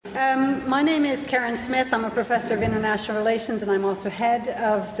my name is Karen Smith. I'm a professor of international relations, and I'm also head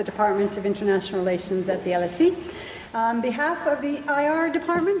of the Department of International Relations at the LSE. On behalf of the IR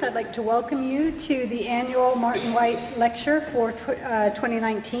department, I'd like to welcome you to the annual Martin White Lecture for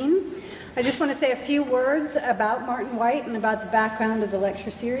 2019. I just want to say a few words about Martin White and about the background of the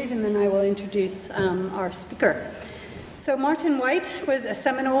lecture series, and then I will introduce our speaker. So Martin White was a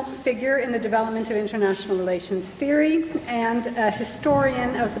seminal figure in the development of international relations theory and a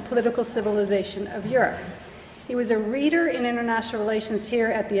historian of the political civilization of Europe. He was a reader in international relations here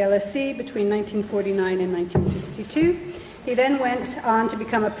at the LSE between 1949 and 1962. He then went on to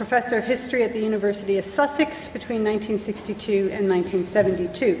become a professor of history at the University of Sussex between 1962 and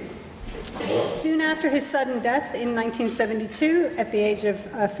 1972. Soon after his sudden death in 1972, at the age of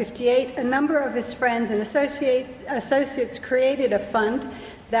 58, a number of his friends and associates created a fund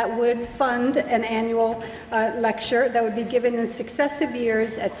that would fund an annual lecture that would be given in successive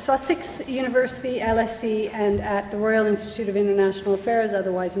years at Sussex University, LSE, and at the Royal Institute of International Affairs,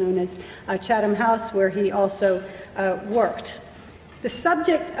 otherwise known as Chatham House, where he also worked. The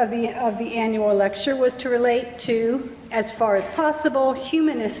subject of the annual lecture was to relate to, as far as possible,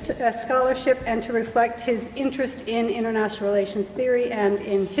 humanist scholarship and to reflect his interest in international relations theory and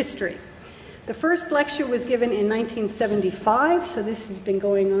in history. The first lecture was given in 1975, so this has been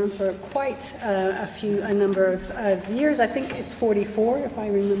going on for quite a number of years. I think it's 44, if I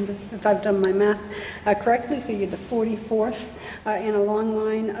remember, if I've done my math correctly. So you're the 44th in a long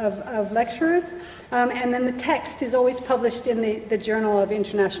line of lecturers. And then the text is always published in the Journal of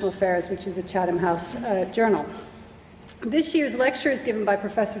International Affairs, which is a Chatham House journal. This year's lecture is given by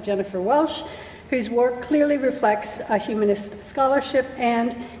Professor Jennifer Welsh, whose work clearly reflects a humanist scholarship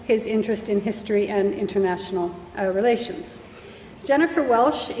and his interest in history and international relations. Jennifer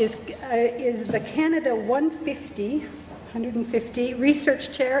Welsh is the Canada 150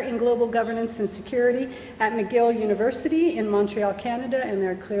 Research Chair in Global Governance and Security at McGill University in Montreal, Canada, and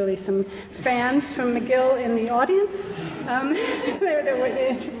there are clearly some fans from McGill in the audience.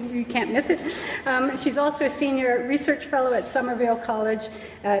 You can't miss it. She's also a Senior Research Fellow at Somerville College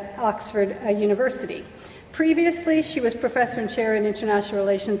at Oxford University. Previously, she was Professor and Chair in International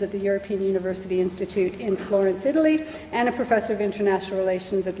Relations at the European University Institute in Florence, Italy, and a Professor of International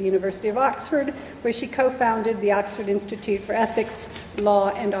Relations at the University of Oxford, where she co-founded the Oxford Institute for Ethics,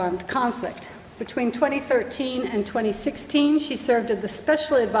 Law, and Armed Conflict. Between 2013 and 2016, she served as the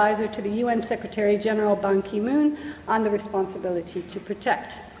Special Advisor to the UN Secretary-General Ban Ki-moon on the responsibility to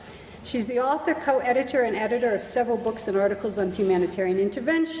protect. She's the author, co-editor, and editor of several books and articles on humanitarian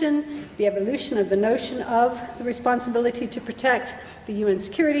intervention, the evolution of the notion of the responsibility to protect, the UN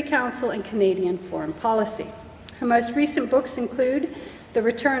Security Council, and Canadian foreign policy. Her most recent books include The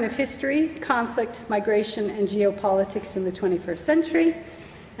Return of History, Conflict, Migration, and Geopolitics in the 21st Century,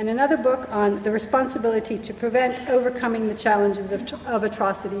 and another book on the responsibility to prevent overcoming the challenges of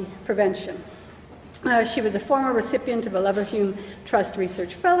atrocity prevention. She was a former recipient of a Leverhulme Trust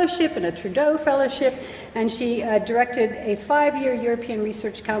Research Fellowship and a Trudeau Fellowship, and she directed a 5-year European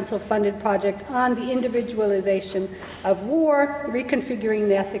Research Council-funded project on the individualization of war, reconfiguring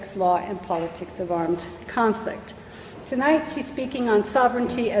the ethics, law, and politics of armed conflict. Tonight, she's speaking on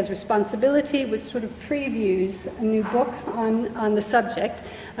sovereignty as responsibility, which sort of previews a new book on the subject.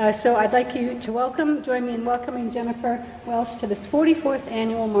 So I'd like you to join me in welcoming Jennifer Welsh to this 44th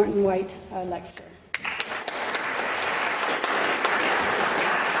annual Martin White lecture.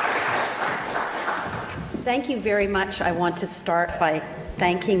 Thank you very much. I want to start by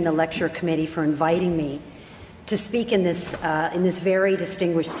thanking the lecture committee for inviting me to speak in this very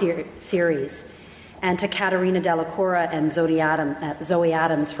distinguished series, and to Caterina Dellacora and Zoe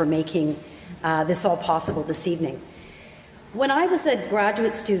Adams for making this all possible this evening. When I was a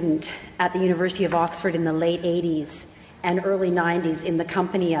graduate student at the University of Oxford in the late 80s and early 90s, in the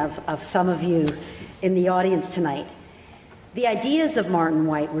company of some of you in the audience tonight, the ideas of Martin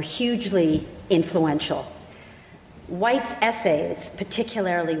White were hugely influential. White's essays,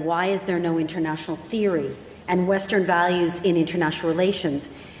 particularly Why Is There No International Theory and Western Values in International Relations,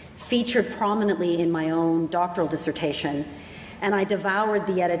 featured prominently in my own doctoral dissertation, and I devoured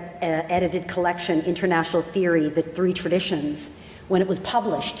the edited collection International Theory, The Three Traditions, when it was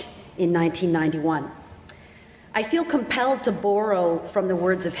published in 1991. I feel compelled to borrow from the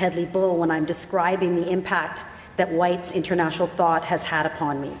words of Hedley Bull when I'm describing the impact that White's international thought has had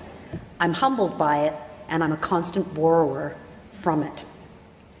upon me. I'm humbled by it, and I'm a constant borrower from it.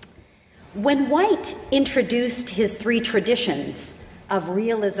 When White introduced his three traditions of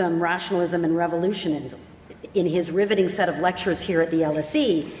realism, rationalism, and revolutionism in his riveting set of lectures here at the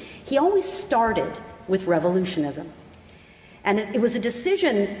LSE, he always started with revolutionism. And it was a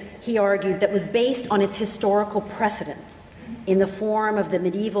decision, he argued, that was based on its historical precedent in the form of the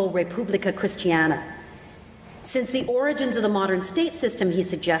medieval Republica Christiana. Since the origins of the modern state system, he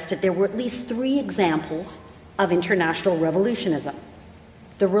suggested, there were at least 3 examples of international revolutionism.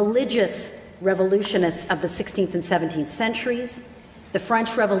 The religious revolutionists of the 16th and 17th centuries, the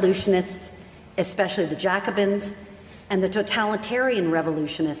French revolutionists, especially the Jacobins, and the totalitarian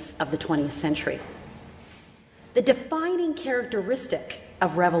revolutionists of the 20th century. The defining characteristic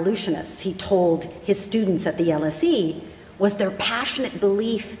of revolutionists, he told his students at the LSE, was their passionate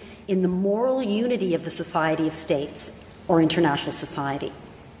belief in the moral unity of the Society of States, or international society.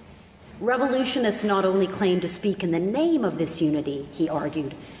 Revolutionists not only claimed to speak in the name of this unity, he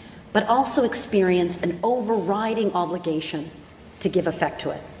argued, but also experienced an overriding obligation to give effect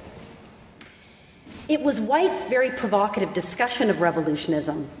to it. It was White's very provocative discussion of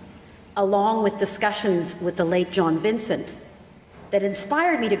revolutionism, along with discussions with the late John Vincent, that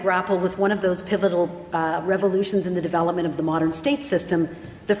inspired me to grapple with one of those pivotal revolutions in the development of the modern state system,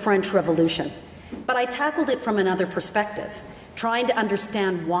 the French Revolution. But I tackled it from another perspective, trying to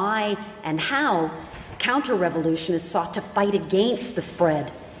understand why and how counter-revolutionists sought to fight against the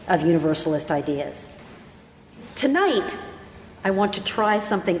spread of universalist ideas. Tonight, I want to try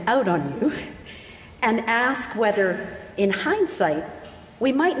something out on you and ask whether, in hindsight,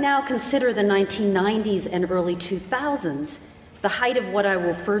 we might now consider the 1990s and early 2000s, the height of what I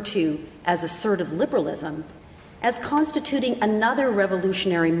refer to as assertive liberalism, as constituting another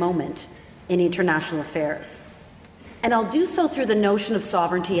revolutionary moment in international affairs. And I'll do so through the notion of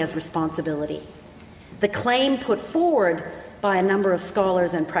sovereignty as responsibility. The claim put forward by a number of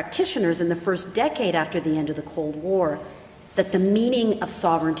scholars and practitioners in the first decade after the end of the Cold War that the meaning of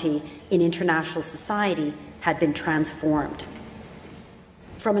sovereignty in international society had been transformed.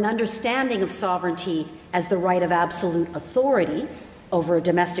 From an understanding of sovereignty as the right of absolute authority over a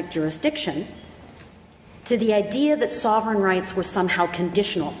domestic jurisdiction, to the idea that sovereign rights were somehow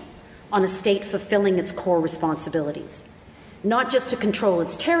conditional on a state fulfilling its core responsibilities, not just to control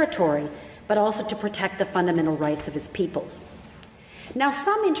its territory, but also to protect the fundamental rights of its people. Now,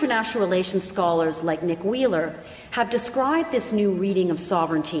 some international relations scholars like Nick Wheeler have described this new reading of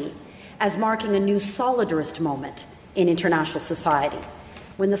sovereignty as marking a new solidarist moment in international society,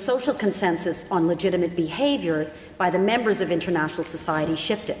 when the social consensus on legitimate behavior by the members of international society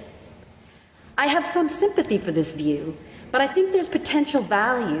shifted. I have some sympathy for this view, but I think there's potential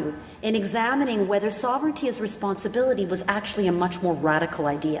value in examining whether sovereignty as responsibility was actually a much more radical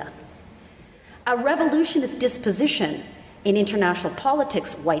idea. A revolutionist disposition in international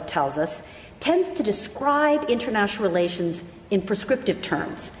politics, White tells us, tends to describe international relations in prescriptive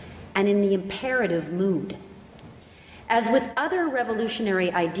terms and in the imperative mood. As with other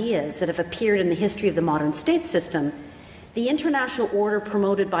revolutionary ideas that have appeared in the history of the modern state system, the international order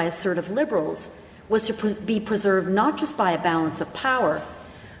promoted by assertive liberals was to be preserved not just by a balance of power,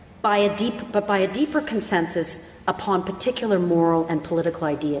 but by a deeper consensus upon particular moral and political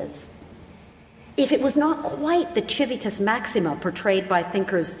ideas. If it was not quite the civitas maxima portrayed by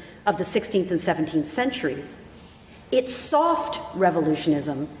thinkers of the 16th and 17th centuries, its soft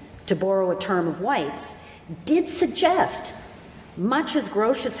revolutionism, to borrow a term of White's, did suggest, much as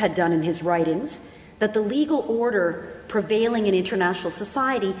Grotius had done in his writings, that the legal order prevailing in international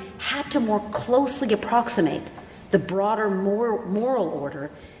society had to more closely approximate the broader moral order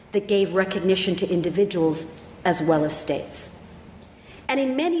that gave recognition to individuals as well as states. And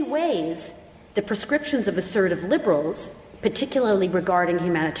in many ways, the prescriptions of assertive liberals, particularly regarding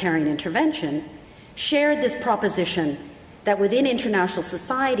humanitarian intervention, shared this proposition that within international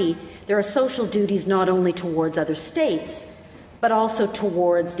society there are social duties not only towards other states, but also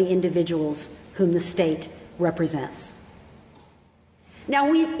towards the individuals whom the state represents.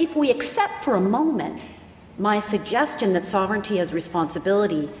 Now, if we accept for a moment my suggestion that sovereignty as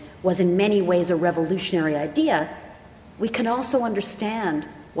responsibility was in many ways a revolutionary idea, we can also understand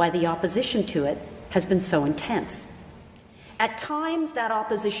why the opposition to it has been so intense. At times, that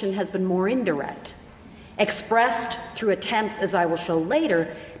opposition has been more indirect, expressed through attempts, as I will show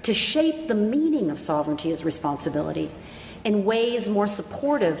later, to shape the meaning of sovereignty as responsibility in ways more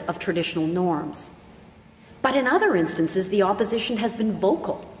supportive of traditional norms. But in other instances, the opposition has been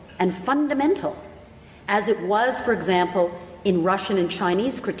vocal and fundamental, as it was, for example, in Russian and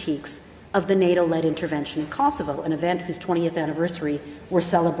Chinese critiques of the NATO-led intervention in Kosovo, an event whose 20th anniversary we're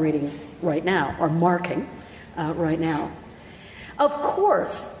celebrating right now, or marking right now. Of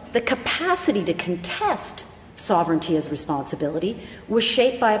course, the capacity to contest sovereignty as responsibility was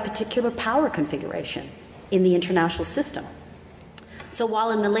shaped by a particular power configuration in the international system. So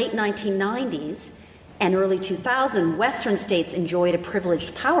while in the late 1990s, and early 2000, Western states enjoyed a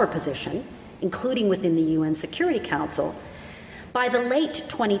privileged power position, including within the UN Security Council. By the late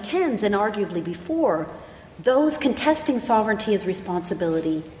 2010s, and arguably before, those contesting sovereignty as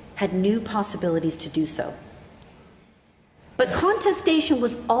responsibility had new possibilities to do so. But contestation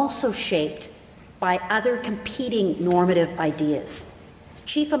was also shaped by other competing normative ideas,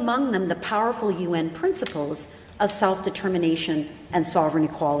 chief among them the powerful UN principles of self-determination and sovereign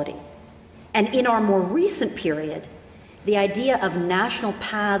equality. And in our more recent period, the idea of national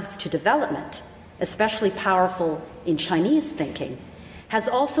paths to development, especially powerful in Chinese thinking, has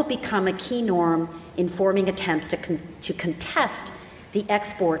also become a key norm in forming attempts to contest the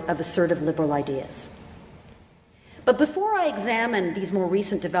export of assertive liberal ideas. But before I examine these more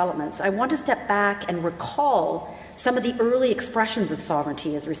recent developments, I want to step back and recall some of the early expressions of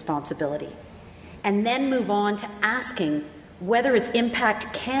sovereignty as responsibility, and then move on to asking whether its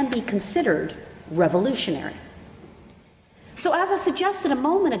impact can be considered revolutionary. So, as I suggested a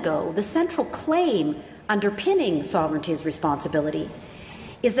moment ago, the central claim underpinning sovereignty as responsibility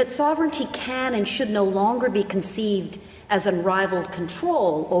is that sovereignty can and should no longer be conceived as unrivaled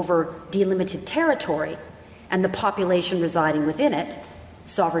control over delimited territory and the population residing within it,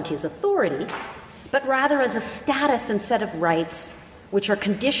 sovereignty as authority, but rather as a status and set of rights which are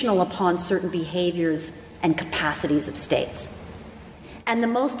conditional upon certain behaviors and capacities of states. And the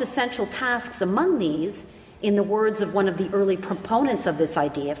most essential tasks among these, in the words of one of the early proponents of this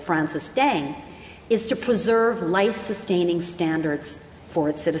idea, Francis Deng, is to preserve life-sustaining standards for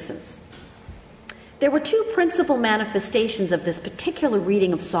its citizens. There were two principal manifestations of this particular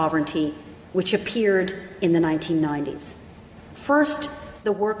reading of sovereignty which appeared in the 1990s. First,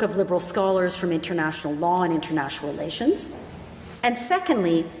 the work of liberal scholars from international law and international relations, and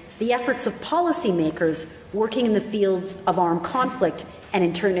secondly, the efforts of policymakers working in the fields of armed conflict and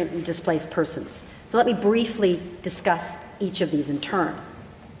internally displaced persons. So let me briefly discuss each of these in turn.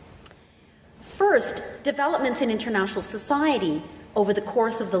 First, developments in international society over the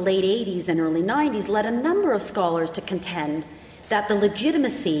course of the late 80s and early 90s led a number of scholars to contend that the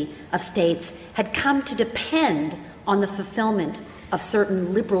legitimacy of states had come to depend on the fulfillment of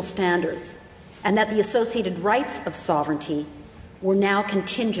certain liberal standards, and that the associated rights of sovereignty were now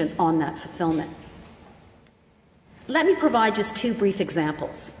contingent on that fulfillment. Let me provide just two brief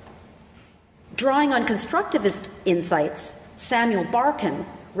examples. Drawing on constructivist insights, Samuel Barkin,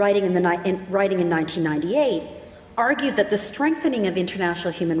 writing in 1998, argued that the strengthening of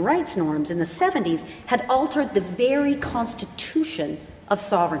international human rights norms in the 70s had altered the very constitution of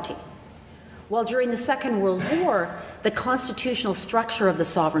sovereignty. While during the Second World War, the constitutional structure of the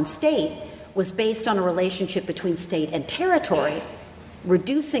sovereign state was based on a relationship between state and territory,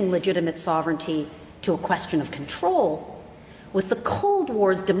 reducing legitimate sovereignty to a question of control. With the Cold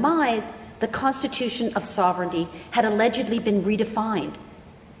War's demise, the constitution of sovereignty had allegedly been redefined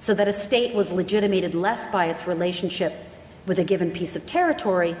so that a state was legitimated less by its relationship with a given piece of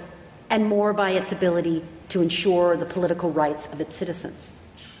territory and more by its ability to ensure the political rights of its citizens.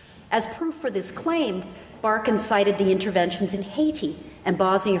 As proof for this claim, Barkin cited the interventions in Haiti and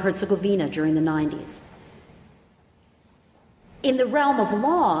Bosnia-Herzegovina during the 90s. In the realm of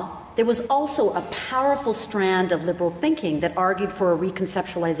law, there was also a powerful strand of liberal thinking that argued for a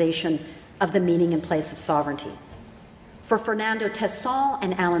reconceptualization of the meaning and place of sovereignty. For Fernando Tesson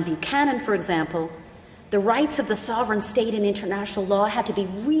and Alan Buchanan, for example, the rights of the sovereign state in international law had to be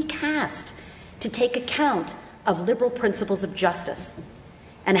recast to take account of liberal principles of justice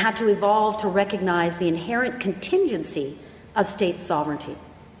and had to evolve to recognize the inherent contingency of state sovereignty.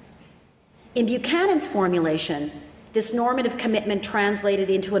 In Buchanan's formulation, this normative commitment translated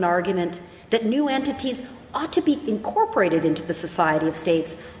into an argument that new entities ought to be incorporated into the society of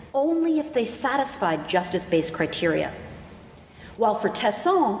states only if they satisfied justice-based criteria. While for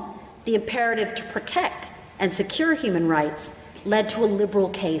Tesson, the imperative to protect and secure human rights led to a liberal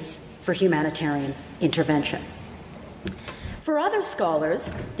case for humanitarian intervention. For other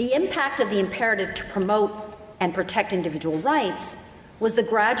scholars, the impact of the imperative to promote and protect individual rights was the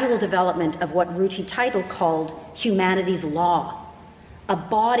gradual development of what Ruti Teitel called humanities law, a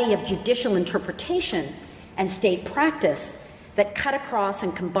body of judicial interpretation and state practice that cut across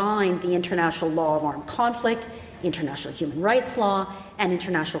and combined the international law of armed conflict, international human rights law, and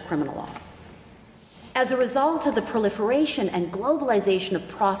international criminal law. As a result of the proliferation and globalization of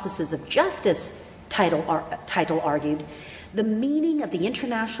processes of justice, Teitel argued, the meaning of the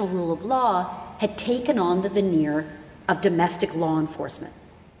international rule of law had taken on the veneer of domestic law enforcement,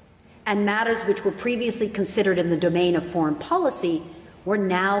 and matters which were previously considered in the domain of foreign policy were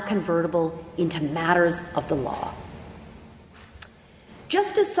now convertible into matters of the law.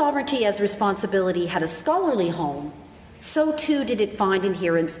 Just as sovereignty as responsibility had a scholarly home, so too did it find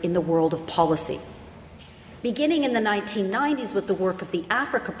adherents in the world of policy. Beginning in the 1990s with the work of the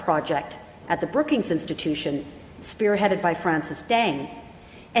Africa Project at the Brookings Institution, spearheaded by Francis Deng,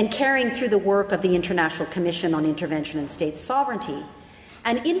 and carrying through the work of the International Commission on Intervention in State Sovereignty,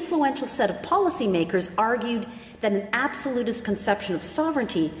 an influential set of policymakers argued that an absolutist conception of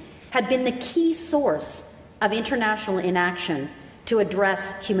sovereignty had been the key source of international inaction to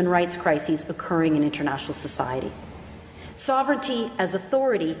address human rights crises occurring in international society. Sovereignty as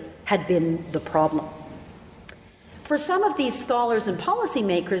authority had been the problem. For some of these scholars and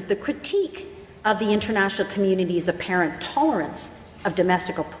policymakers, the critique of the international community's apparent tolerance of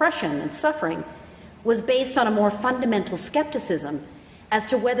domestic oppression and suffering was based on a more fundamental skepticism as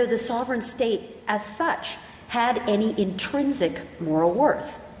to whether the sovereign state as such had any intrinsic moral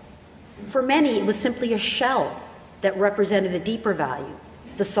worth. For many, it was simply a shell that represented a deeper value,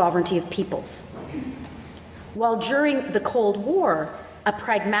 the sovereignty of peoples. While during the Cold War, a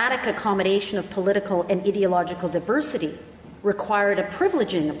pragmatic accommodation of political and ideological diversity required a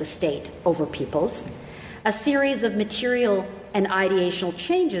privileging of the state over peoples, a series of material and ideational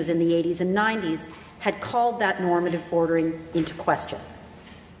changes in the 80s and 90s had called that normative ordering into question.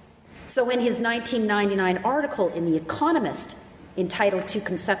 So in his 1999 article in The Economist, entitled Two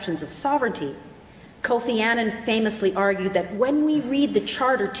Conceptions of Sovereignty, Kofi Annan famously argued that when we read the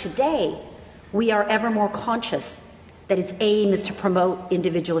Charter today, we are ever more conscious that its aim is to promote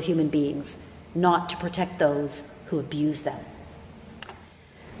individual human beings, not to protect those who abuse them.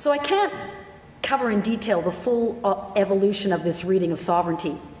 So I can't cover in detail the full evolution of this reading of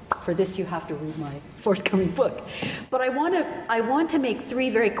sovereignty. For this, you have to read my forthcoming book. But I want to make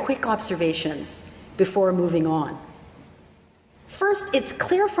three very quick observations before moving on. First, it's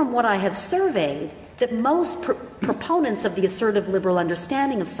clear from what I have surveyed that most proponents of the assertive liberal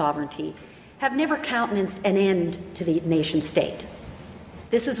understanding of sovereignty have never countenanced an end to the nation state.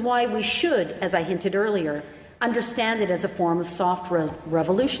 This is why we should, as I hinted earlier, understand it as a form of soft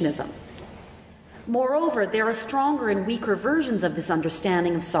revolutionism. Moreover, there are stronger and weaker versions of this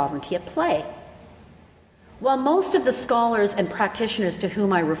understanding of sovereignty at play. While most of the scholars and practitioners to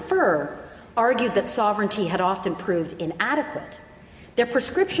whom I refer argued that sovereignty had often proved inadequate, their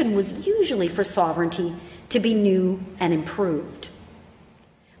prescription was usually for sovereignty to be new and improved.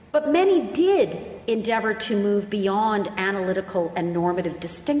 But many did endeavor to move beyond analytical and normative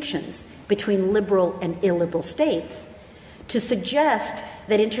distinctions between liberal and illiberal states to suggest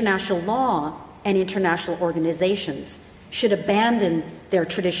that international law and international organizations should abandon their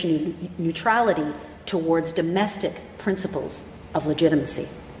traditional neutrality towards domestic principles of legitimacy.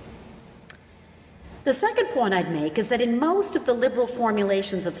 The second point I'd make is that in most of the liberal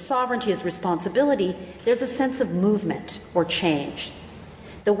formulations of sovereignty as responsibility, there's a sense of movement or change.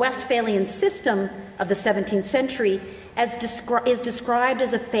 The Westphalian system of the 17th century is described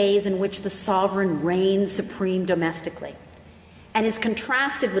as a phase in which the sovereign reigns supreme domestically, and is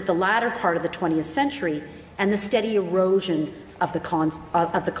contrasted with the latter part of the 20th century and the steady erosion of the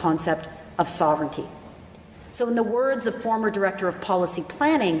concept of sovereignty. So in the words of former Director of Policy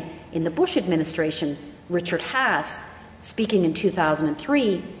Planning in the Bush administration, Richard Haass, speaking in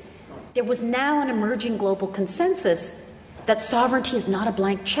 2003, there was now an emerging global consensus that sovereignty is not a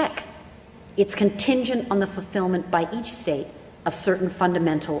blank check. It's contingent on the fulfillment by each state of certain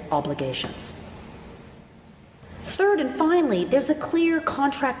fundamental obligations. Third and finally, there's a clear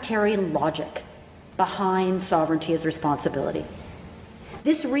contractarian logic behind sovereignty as responsibility.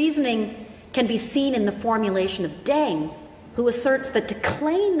 This reasoning can be seen in the formulation of Deng, who asserts that to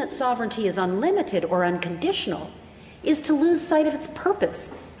claim that sovereignty is unlimited or unconditional is to lose sight of its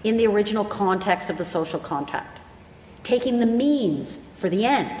purpose in the original context of the social contract, taking the means for the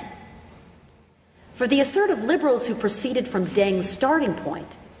end. For the assertive liberals who proceeded from Deng's starting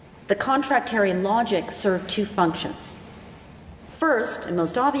point, the contractarian logic served two functions. First, and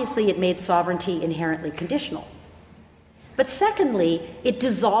most obviously, it made sovereignty inherently conditional. But secondly, it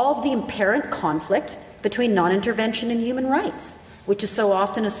dissolved the apparent conflict between non-intervention and human rights, which is so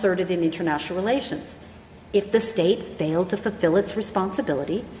often asserted in international relations. If the state failed to fulfill its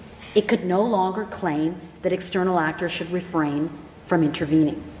responsibility, it could no longer claim that external actors should refrain from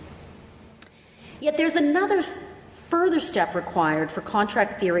intervening. Yet there's another further step required for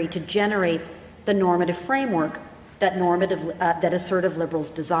contract theory to generate the normative framework that assertive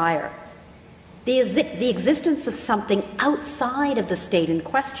liberals desire. The existence of something outside of the state in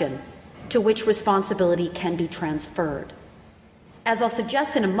question to which responsibility can be transferred. As I'll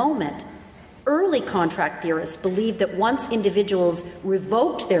suggest in a moment, early contract theorists believed that once individuals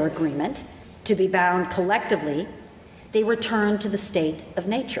revoked their agreement to be bound collectively, they return to the state of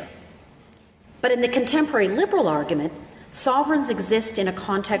nature. But in the contemporary liberal argument, sovereigns exist in a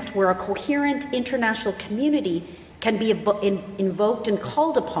context where a coherent international community can be invoked and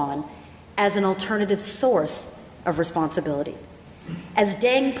called upon as an alternative source of responsibility. As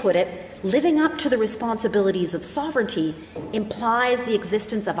Deng put it, living up to the responsibilities of sovereignty implies the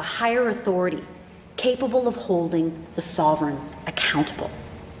existence of a higher authority capable of holding the sovereign accountable.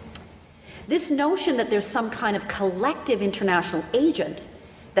 This notion that there's some kind of collective international agent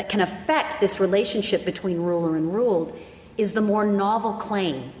that can affect this relationship between ruler and ruled is the more novel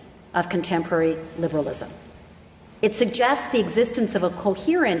claim of contemporary liberalism. It suggests the existence of a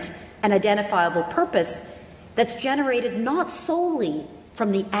coherent and identifiable purpose that's generated not solely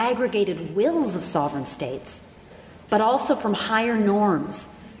from the aggregated wills of sovereign states, but also from higher norms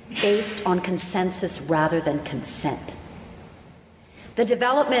based on consensus rather than consent. The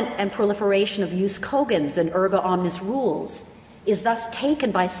development and proliferation of jus cogens and erga omnes rules is thus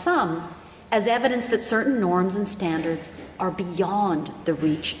taken by some as evidence that certain norms and standards are beyond the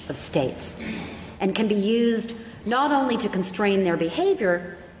reach of states and can be used not only to constrain their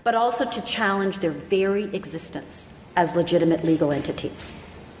behavior, but also to challenge their very existence as legitimate legal entities.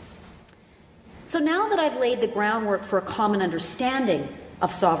 So now that I've laid the groundwork for a common understanding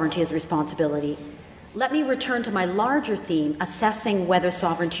of sovereignty as responsibility, let me return to my larger theme, assessing whether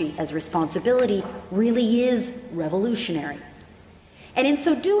sovereignty as responsibility really is revolutionary. And in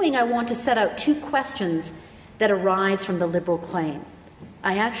so doing, I want to set out two questions that arise from the liberal claim.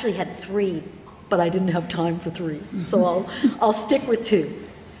 I actually had three, but I didn't have time for three, so I'll stick with two.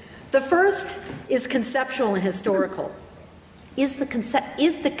 The first is conceptual and historical. Is the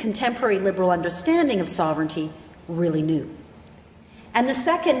contemporary liberal understanding of sovereignty really new? And the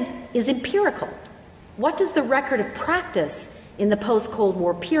second is empirical. What does the record of practice in the post-Cold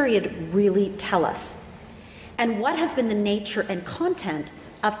War period really tell us? And what has been the nature and content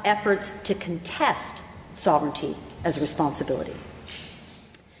of efforts to contest sovereignty as responsibility?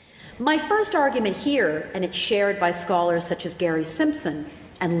 My first argument here, and it's shared by scholars such as Gary Simpson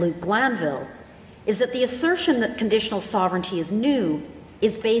and Luke Glanville, is that the assertion that conditional sovereignty is new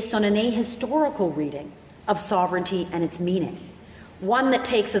is based on an ahistorical reading of sovereignty and its meaning, one that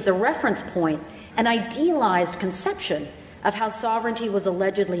takes as a reference point an idealized conception of how sovereignty was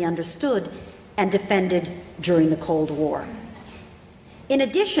allegedly understood and defended during the Cold War. In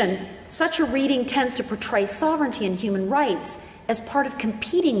addition, such a reading tends to portray sovereignty and human rights as part of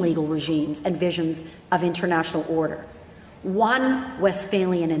competing legal regimes and visions of international order, one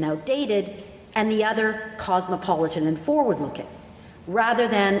Westphalian and outdated, and the other cosmopolitan and forward-looking, rather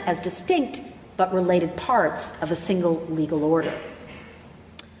than as distinct but related parts of a single legal order.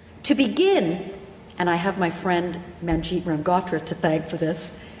 To begin, and I have my friend Manjit Ramgotra to thank for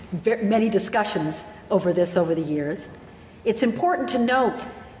this, many discussions over this over the years, it's important to note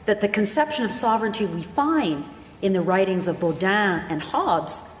that the conception of sovereignty we find in the writings of Baudin and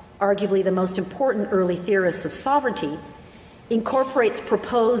Hobbes, arguably the most important early theorists of sovereignty, incorporates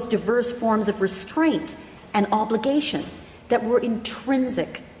proposed diverse forms of restraint and obligation that were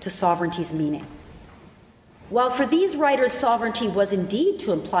intrinsic to sovereignty's meaning. While for these writers sovereignty was indeed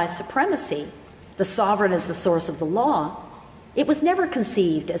to imply supremacy, the sovereign as the source of the law, it was never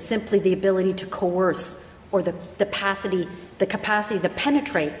conceived as simply the ability to coerce or the capacity to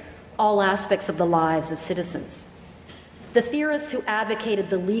penetrate all aspects of the lives of citizens. The theorists who advocated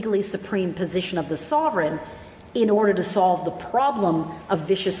the legally supreme position of the sovereign in order to solve the problem of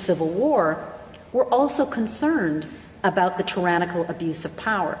vicious civil war were also concerned about the tyrannical abuse of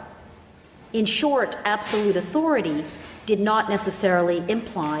power. In short, absolute authority did not necessarily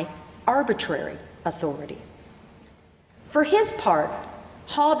imply arbitrary authority. For his part,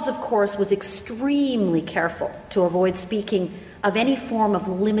 Hobbes, of course, was extremely careful to avoid speaking of any form of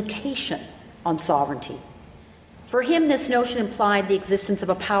limitation on sovereignty. For him, this notion implied the existence of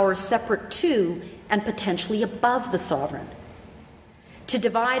a power separate to and potentially above the sovereign. To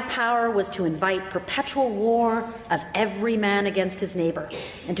divide power was to invite perpetual war of every man against his neighbor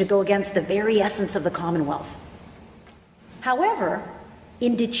and to go against the very essence of the Commonwealth. However,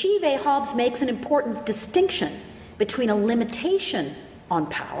 in De Cive, Hobbes makes an important distinction between a limitation on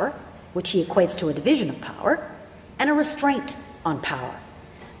power, which he equates to a division of power, and a restraint on power,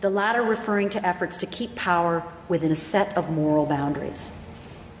 the latter referring to efforts to keep power within a set of moral boundaries.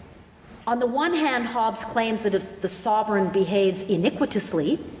 On the one hand, Hobbes claims that if the sovereign behaves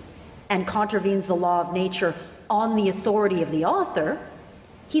iniquitously and contravenes the law of nature on the authority of the author,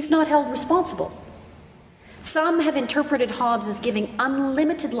 he's not held responsible. Some have interpreted Hobbes as giving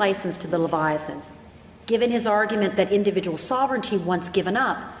unlimited license to the Leviathan, given his argument that individual sovereignty, once given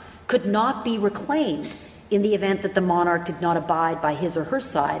up, could not be reclaimed in the event that the monarch did not abide by his or her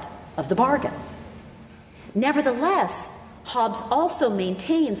side of the bargain. Nevertheless, Hobbes also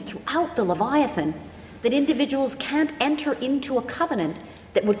maintains throughout the Leviathan that individuals can't enter into a covenant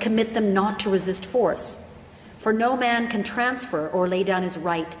that would commit them not to resist force, for no man can transfer or lay down his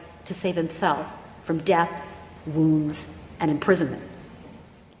right to save himself from death, wounds, and imprisonment.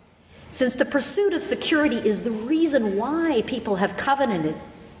 Since the pursuit of security is the reason why people have covenanted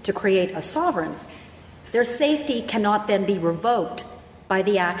to create a sovereign, their safety cannot then be revoked by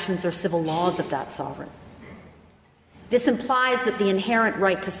the actions or civil laws of that sovereign. This implies that the inherent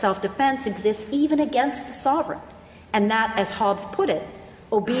right to self-defense exists even against the sovereign, and that, as Hobbes put it,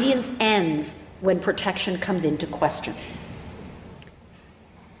 obedience ends when protection comes into question.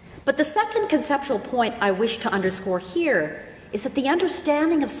 But the second conceptual point I wish to underscore here is that the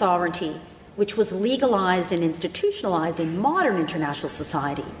understanding of sovereignty, which was legalized and institutionalized in modern international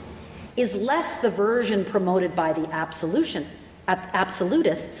society, is less the version promoted by the absolutists,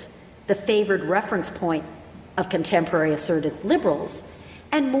 the favored reference point of contemporary assertive liberals,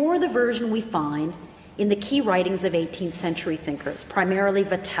 and more the version we find in the key writings of 18th century thinkers, primarily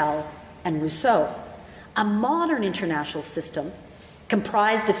Vattel and Rousseau. A modern international system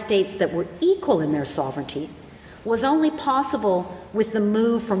comprised of states that were equal in their sovereignty was only possible with the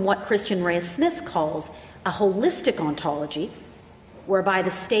move from what Christian Reyes-Smith calls a holistic ontology, whereby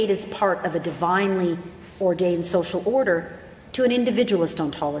the state is part of a divinely ordained social order, to an individualist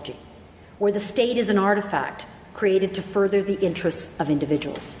ontology, where the state is an artifact created to further the interests of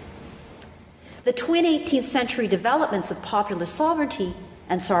individuals. The twin 18th century developments of popular sovereignty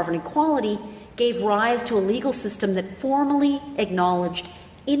and sovereign equality gave rise to a legal system that formally acknowledged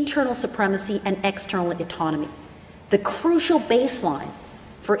internal supremacy and external autonomy, the crucial baseline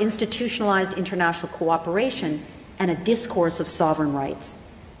for institutionalized international cooperation and a discourse of sovereign rights.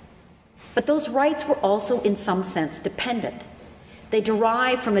 But those rights were also, in some sense, dependent. They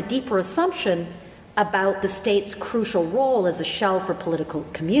derived from a deeper assumption about the state's crucial role as a shell for political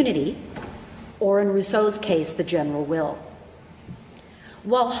community, or in Rousseau's case, the general will.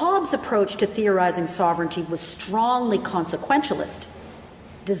 While Hobbes' approach to theorizing sovereignty was strongly consequentialist,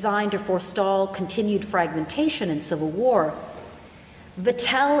 designed to forestall continued fragmentation and civil war,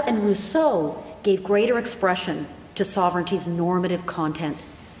 Vattel and Rousseau gave greater expression to sovereignty's normative content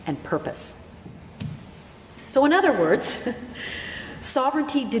and purpose. So, in other words,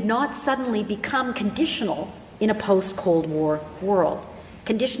 sovereignty did not suddenly become conditional in a post-Cold War world.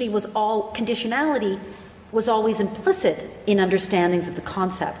 Conditionality was always implicit in understandings of the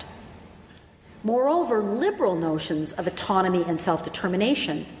concept. Moreover, liberal notions of autonomy and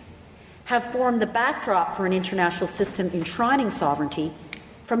self-determination have formed the backdrop for an international system enshrining sovereignty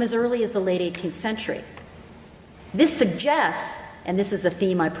from as early as the late 18th century. This suggests, and this is a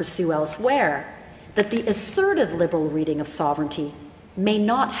theme I pursue elsewhere, that the assertive liberal reading of sovereignty may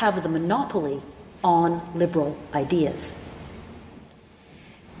not have the monopoly on liberal ideas.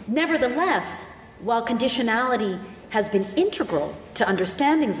 Nevertheless, while conditionality has been integral to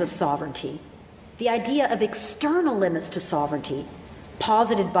understandings of sovereignty, the idea of external limits to sovereignty,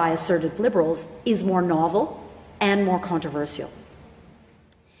 posited by assertive liberals, is more novel and more controversial.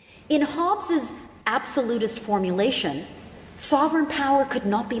 In Hobbes's absolutist formulation, sovereign power could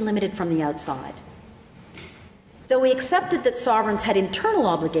not be limited from the outside. Though he accepted that sovereigns had internal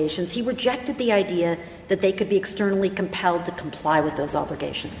obligations, he rejected the idea that they could be externally compelled to comply with those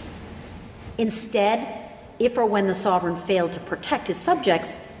obligations. Instead, if or when the sovereign failed to protect his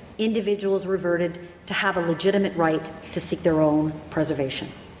subjects, individuals reverted to have a legitimate right to seek their own preservation.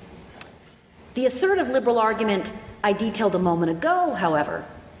 The assertive liberal argument I detailed a moment ago, however,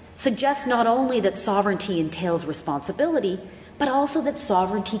 suggests not only that sovereignty entails responsibility, but also that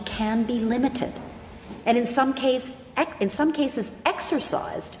sovereignty can be limited, and in some cases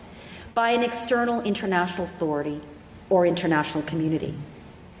exercised by an external international authority or international community.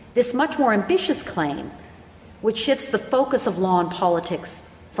 This much more ambitious claim, which shifts the focus of law and politics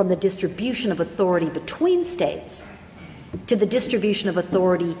from the distribution of authority between states to the distribution of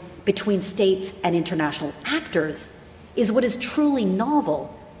authority between states and international actors, is what is truly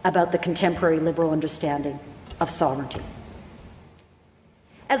novel about the contemporary liberal understanding of sovereignty.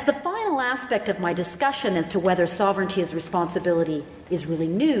 As the final aspect of my discussion as to whether sovereignty as responsibility is really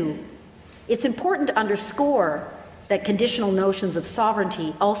new, it's important to underscore that conditional notions of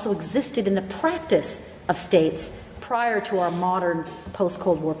sovereignty also existed in the practice of states prior to our modern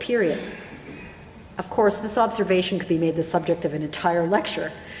post-Cold War period. Of course, this observation could be made the subject of an entire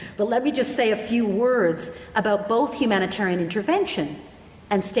lecture, but let me just say a few words about both humanitarian intervention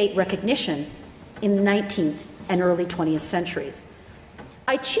and state recognition in the 19th and early 20th centuries.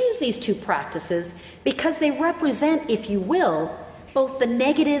 I choose these two practices because they represent, if you will, both the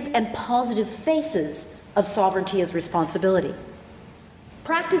negative and positive faces of sovereignty as responsibility.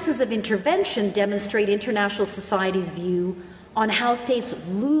 Practices of intervention demonstrate international society's view on how states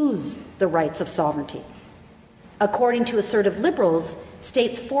lose the rights of sovereignty. According to assertive liberals,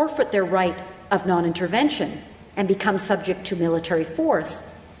 states forfeit their right of non-intervention and become subject to military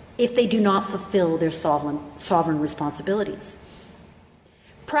force if they do not fulfill their sovereign responsibilities.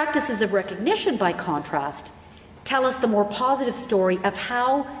 Practices of recognition, by contrast, tell us the more positive story of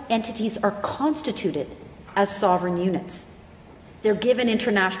how entities are constituted as sovereign units. They're given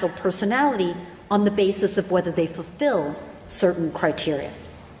international personality on the basis of whether they fulfill certain criteria.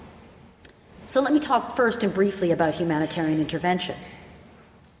 So let me talk first and briefly about humanitarian intervention.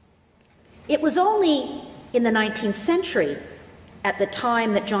 It was only in the 19th century, at the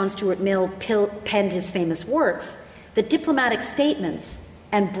time that John Stuart Mill penned his famous works, that diplomatic statements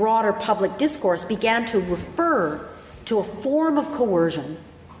and broader public discourse began to refer to a form of coercion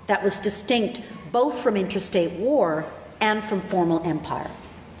that was distinct both from interstate war and from formal empire.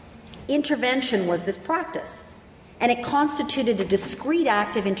 Intervention was this practice, and it constituted a discrete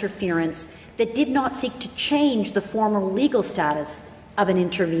act of interference that did not seek to change the formal legal status of an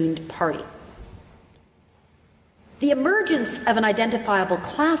intervened party. The emergence of an identifiable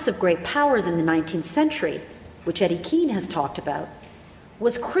class of great powers in the 19th century, which Eddie Keane has talked about,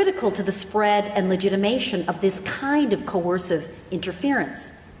 was critical to the spread and legitimation of this kind of coercive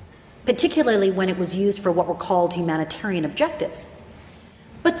interference, particularly when it was used for what were called humanitarian objectives.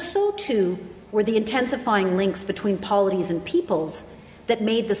 But so too were the intensifying links between polities and peoples that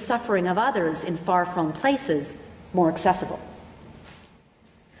made the suffering of others in far-flung places more accessible.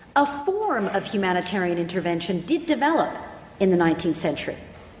 A form of humanitarian intervention did develop in the 19th century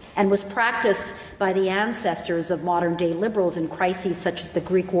and was practiced by the ancestors of modern-day liberals in crises such as the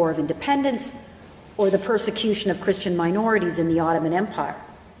Greek War of Independence or the persecution of Christian minorities in the Ottoman Empire.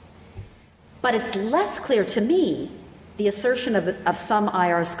 But it's less clear to me, the assertion of some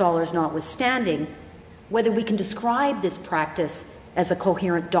IR scholars notwithstanding, whether we can describe this practice as a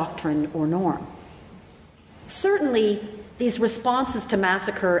coherent doctrine or norm. Certainly, these responses to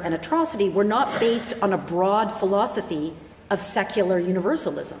massacre and atrocity were not based on a broad philosophy of secular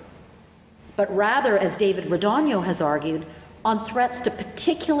universalism, but rather, as David Rodogno has argued, on threats to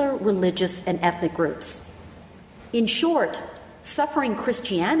particular religious and ethnic groups. In short, suffering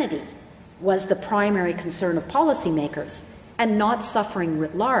Christianity was the primary concern of policymakers, and not suffering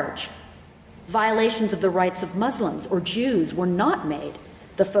writ large. Violations of the rights of Muslims or Jews were not made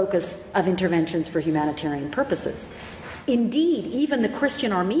the focus of interventions for humanitarian purposes. Indeed, even the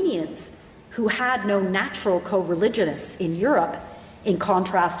Christian Armenians, who had no natural co-religionists in Europe, in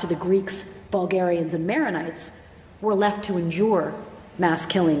contrast to the Greeks, Bulgarians, and Maronites, were left to endure mass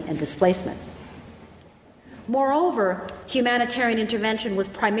killing and displacement. Moreover, humanitarian intervention was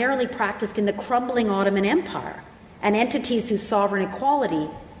primarily practiced in the crumbling Ottoman Empire, and entities whose sovereign equality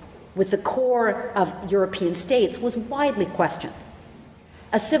with the core of European states was widely questioned.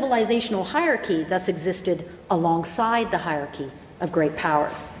 A civilizational hierarchy thus existed alongside the hierarchy of great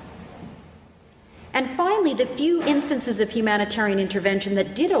powers. And finally, the few instances of humanitarian intervention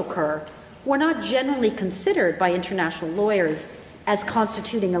that did occur were not generally considered by international lawyers as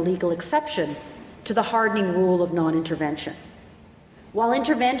constituting a legal exception to the hardening rule of non-intervention. While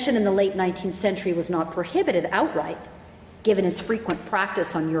intervention in the late 19th century was not prohibited outright, given its frequent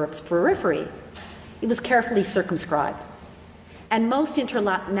practice on Europe's periphery, it was carefully circumscribed. And most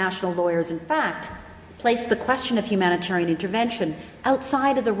international lawyers, in fact, placed the question of humanitarian intervention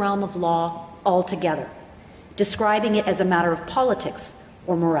outside of the realm of law altogether, describing it as a matter of politics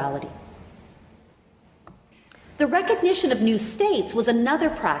or morality. The recognition of new states was another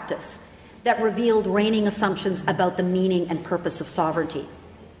practice that revealed reigning assumptions about the meaning and purpose of sovereignty.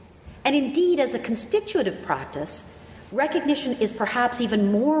 And indeed, as a constitutive practice, recognition is perhaps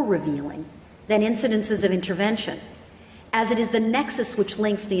even more revealing than incidences of intervention, as it is the nexus which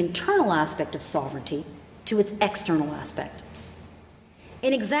links the internal aspect of sovereignty to its external aspect.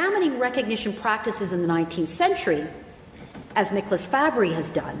 In examining recognition practices in the 19th century, as Nicholas Fabry has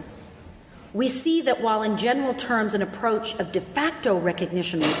done, we see that while in general terms an approach of de facto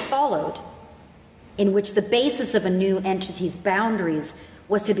recognition was followed, in which the basis of a new entity's boundaries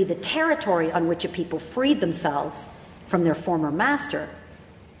was to be the territory on which a people freed themselves from their former master,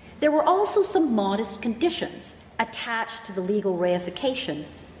 there were also some modest conditions attached to the legal reification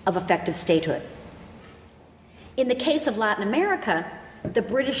of effective statehood. In the case of Latin America, the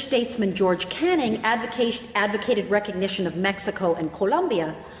British statesman George Canning advocated recognition of Mexico and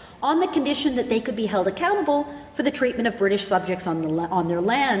Colombia on the condition that they could be held accountable for the treatment of British subjects on their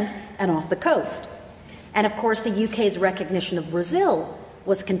land and off the coast. And of course, the UK's recognition of Brazil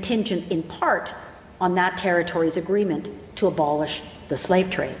was contingent in part on that territory's agreement to abolish the slave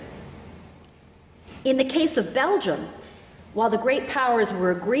trade. In the case of Belgium, while the great powers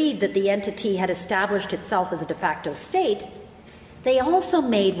were agreed that the entity had established itself as a de facto state, they also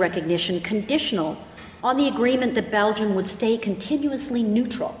made recognition conditional on the agreement that Belgium would stay continuously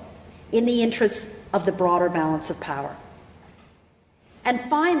neutral in the interests of the broader balance of power. And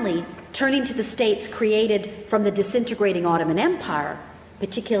finally, turning to the states created from the disintegrating Ottoman Empire,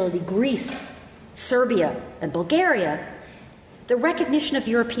 particularly Greece, Serbia, and Bulgaria, the recognition of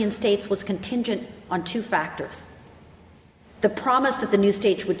European states was contingent on two factors: the promise that the new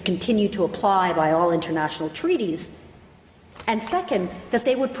states would continue to apply by all international treaties, and second, that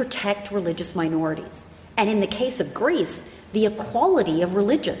they would protect religious minorities, and in the case of Greece, the equality of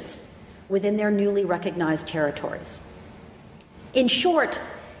religions within their newly recognized territories. In short,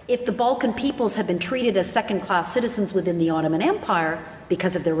 if the Balkan peoples had been treated as second-class citizens within the Ottoman Empire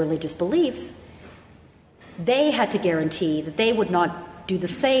because of their religious beliefs, they had to guarantee that they would not do the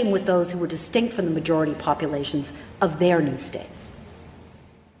same with those who were distinct from the majority populations of their new states.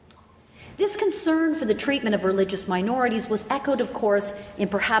 This concern for the treatment of religious minorities was echoed, of course, in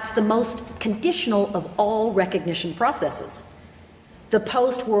perhaps the most conditional of all recognition processes: the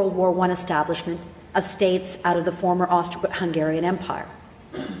post-World War I establishment of states out of the former Austro-Hungarian Empire.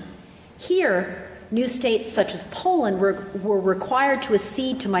 Here, new states such as Poland were required to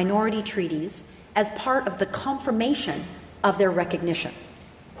accede to minority treaties as part of the confirmation of their recognition.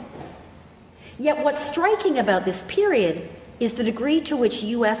 Yet what's striking about this period is the degree to which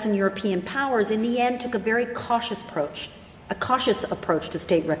US and European powers in the end took a very cautious approach to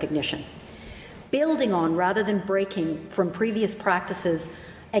state recognition, building on rather than breaking from previous practices,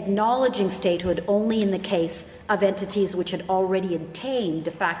 acknowledging statehood only in the case of entities which had already attained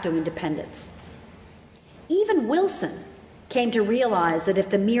de facto independence. Even Wilson came to realize that if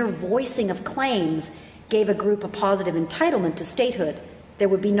the mere voicing of claims gave a group a positive entitlement to statehood, there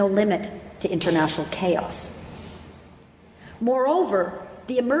would be no limit to international chaos. Moreover,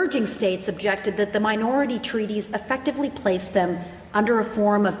 the emerging states objected that the minority treaties effectively placed them under a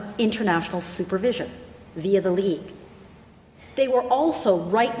form of international supervision via the League. They were also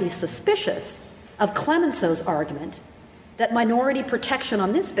rightly suspicious of Clemenceau's argument that minority protection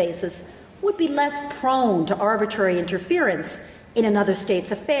on this basis would be less prone to arbitrary interference in another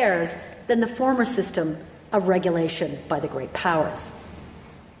state's affairs than the former system of regulation by the great powers.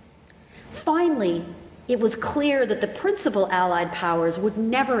 Finally, it was clear that the principal Allied powers would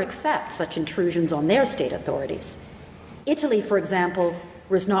never accept such intrusions on their state authorities. Italy, for example,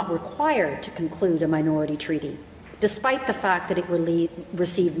 was not required to conclude a minority treaty, despite the fact that it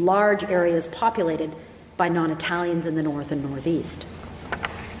received large areas populated by non-Italians in the north and northeast.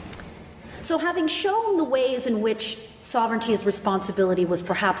 So, having shown the ways in which sovereignty as responsibility was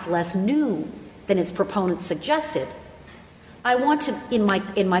perhaps less new than its proponents suggested, I want to, in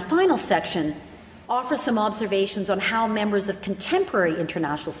my final section, offer some observations on how members of contemporary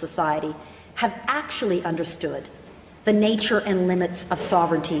international society have actually understood the nature and limits of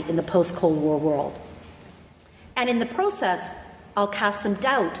sovereignty in the post-Cold War world. And in the process, I'll cast some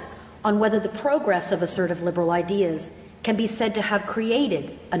doubt on whether the progress of assertive liberal ideas can be said to have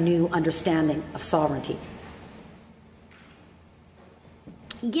created a new understanding of sovereignty.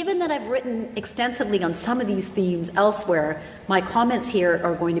 Given that I've written extensively on some of these themes elsewhere, my comments here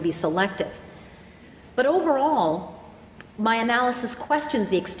are going to be selective. But overall, my analysis questions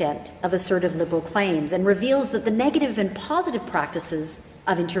the extent of assertive liberal claims and reveals that the negative and positive practices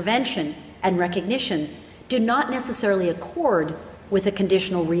of intervention and recognition do not necessarily accord with a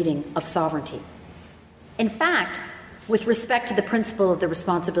conditional reading of sovereignty. In fact, with respect to the principle of the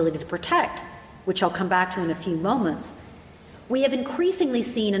responsibility to protect, which I'll come back to in a few moments, we have increasingly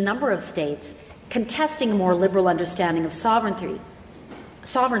seen a number of states contesting a more liberal understanding of sovereignty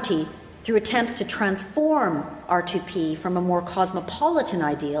through attempts to transform R2P from a more cosmopolitan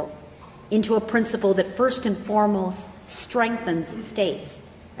ideal into a principle that first and foremost strengthens states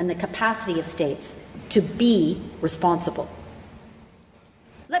and the capacity of states to be responsible.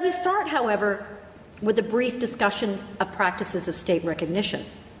 Let me start, however, with a brief discussion of practices of state recognition,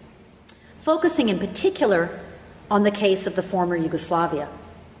 focusing in particular on the case of the former Yugoslavia.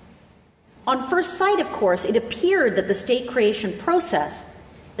 On first sight, of course, it appeared that the state creation process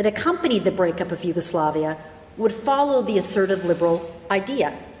that accompanied the breakup of Yugoslavia would follow the assertive liberal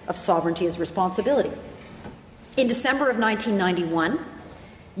idea of sovereignty as responsibility. In December of 1991,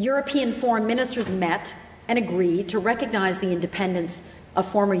 European foreign ministers met and agreed to recognize the independence of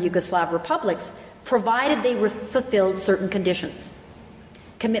former Yugoslav republics, provided they fulfilled certain conditions: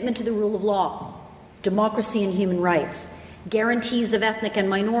 commitment to the rule of law, democracy and human rights, guarantees of ethnic and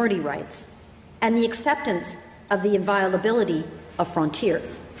minority rights, and the acceptance of the inviolability of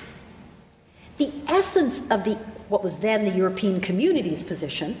frontiers. The essence of what was then the European Community's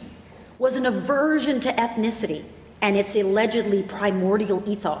position was an aversion to ethnicity and its allegedly primordial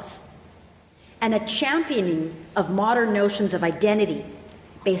ethos, and a championing of modern notions of identity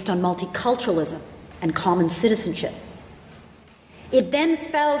based on multiculturalism and common citizenship. It then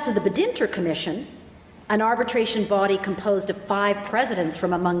fell to the Badinter Commission, an arbitration body composed of 5 presidents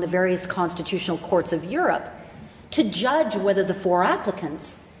from among the various constitutional courts of Europe, to judge whether the 4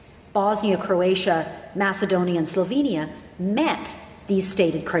 applicants, Bosnia, Croatia, Macedonia, and Slovenia, met these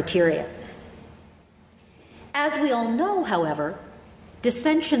stated criteria. As we all know, however,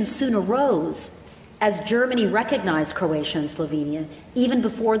 dissension soon arose as Germany recognized Croatia and Slovenia even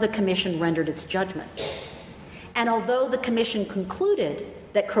before the Commission rendered its judgment. And although the Commission concluded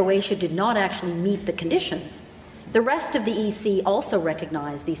that Croatia did not actually meet the conditions, the rest of the EC also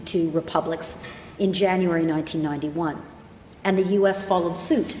recognized these 2 republics in January 1991, and the US followed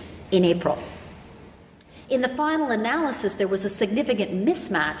suit in April. In the final analysis, there was a significant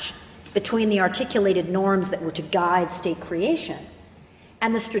mismatch between the articulated norms that were to guide state creation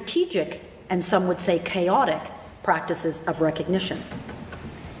and the strategic, and some would say chaotic, practices of recognition.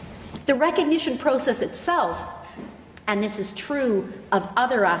 The recognition process itself, and this is true of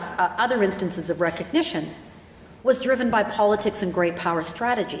other instances of recognition, was driven by politics and great power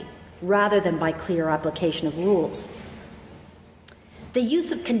strategy rather than by clear application of rules. The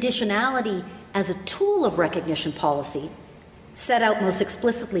use of conditionality as a tool of recognition policy, set out most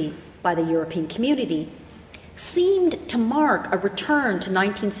explicitly by the European Community, seemed to mark a return to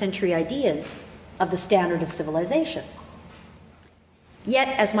 19th century ideas of the standard of civilization. Yet,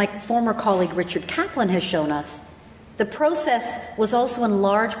 as my former colleague Richard Kaplan has shown us, the process was also in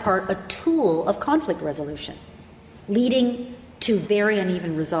large part a tool of conflict resolution, leading to very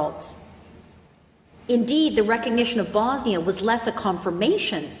uneven results. Indeed, the recognition of Bosnia was less a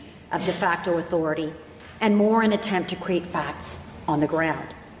confirmation of de facto authority and more an attempt to create facts on the ground.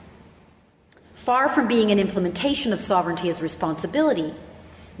 Far from being an implementation of sovereignty as responsibility,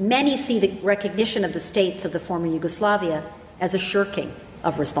 many see the recognition of the states of the former Yugoslavia as a shirking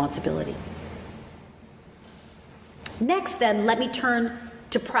of responsibility. Next, then, let me turn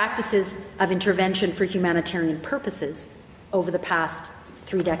to practices of intervention for humanitarian purposes over the past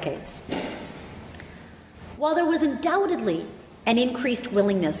 3 decades. While there was undoubtedly an increased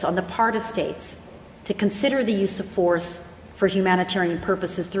willingness on the part of states to consider the use of force for humanitarian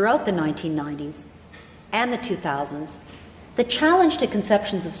purposes throughout the 1990s and the 2000s, the challenge to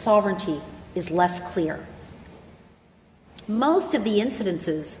conceptions of sovereignty is less clear. Most of the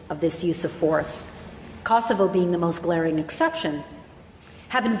incidences of this use of force, Kosovo being the most glaring exception,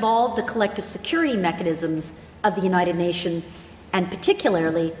 have involved the collective security mechanisms of the United Nations, and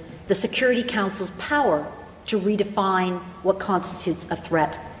particularly the Security Council's power to redefine what constitutes a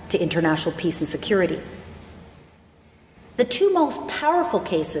threat to international peace and security. The 2 most powerful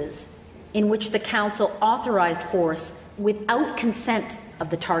cases in which the Council authorized force without consent of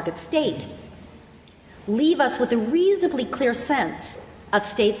the target state leave us with a reasonably clear sense of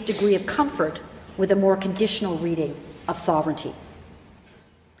states' degree of comfort with a more conditional reading of sovereignty.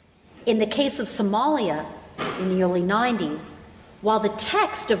 In the case of Somalia in the early 90s, while the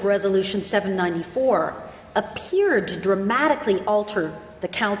text of Resolution 794 appeared to dramatically alter the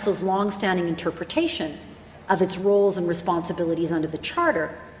Council's long-standing interpretation of its roles and responsibilities under the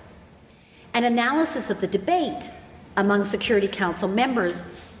Charter, an analysis of the debate among Security Council members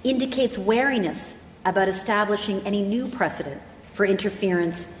indicates wariness about establishing any new precedent for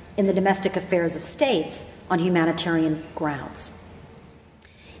interference in the domestic affairs of states on humanitarian grounds.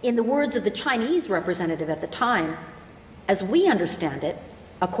 In the words of the Chinese representative at the time, as we understand it,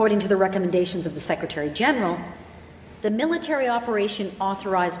 according to the recommendations of the Secretary General, the military operation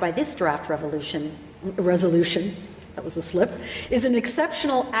authorized by this draft resolution, that was a slip, is an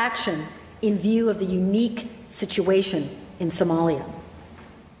exceptional action in view of the unique situation in Somalia.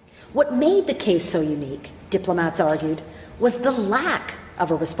 What made the case so unique, diplomats argued, was the lack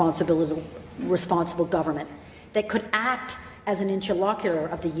of a responsible government that could act as an interlocutor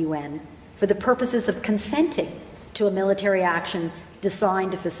of the UN for the purposes of consenting to a military action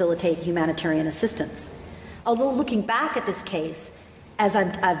designed to facilitate humanitarian assistance. Although looking back at this case, as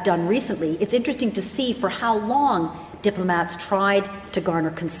I've done recently, it's interesting to see for how long diplomats tried to garner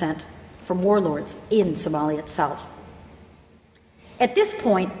consent from warlords in Somalia itself. At this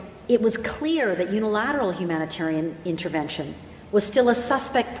point, it was clear that unilateral humanitarian intervention was still a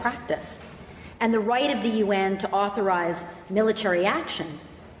suspect practice, and the right of the UN to authorize military action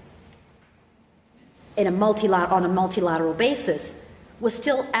on a multilateral basis was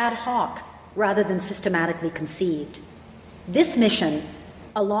still ad hoc rather than systematically conceived. This mission,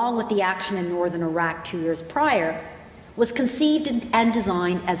 along with the action in northern Iraq 2 years prior, was conceived and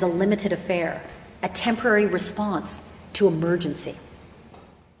designed as a limited affair, a temporary response to emergency.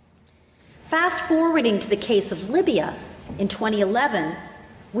 Fast forwarding to the case of Libya in 2011,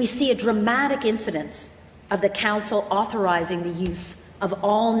 we see a dramatic incidence of the Council authorizing the use of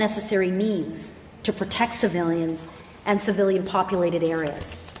all necessary means to protect civilians and civilian-populated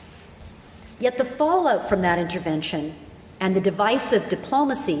areas. Yet the fallout from that intervention and the divisive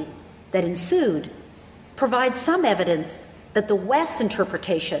diplomacy that ensued provides some evidence that the West's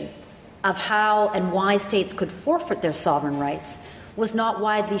interpretation of how and why states could forfeit their sovereign rights was not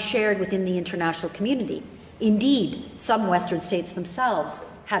widely shared within the international community. Indeed, some Western states themselves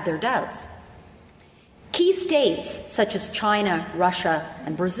had their doubts. Key states, such as China, Russia,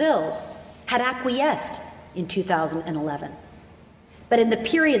 and Brazil, had acquiesced in 2011. But in the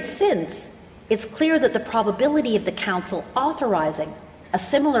period since, it's clear that the probability of the Council authorizing a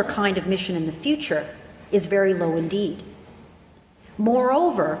similar kind of mission in the future is very low indeed.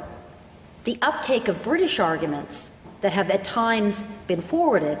 Moreover, the uptake of British arguments that have at times been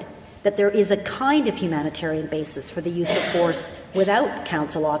forwarded that there is a kind of humanitarian basis for the use of force without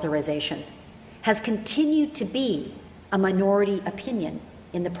Council authorization has continued to be a minority opinion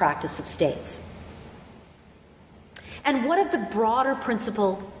in the practice of states. And what of the broader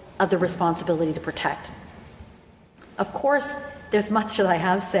principle of the responsibility to protect? Of course, there's much that I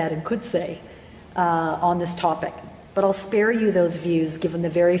have said and could say on this topic, but I'll spare you those views given the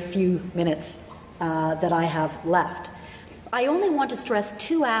very few minutes that I have left. I only want to stress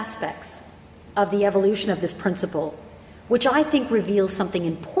two aspects of the evolution of this principle, which I think reveals something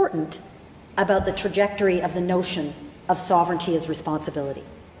important about the trajectory of the notion of sovereignty as responsibility.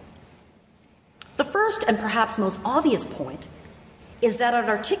 The first and perhaps most obvious point is that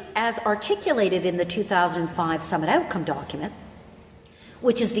as articulated in the 2005 Summit Outcome document,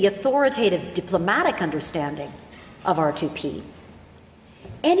 which is the authoritative diplomatic understanding of R2P,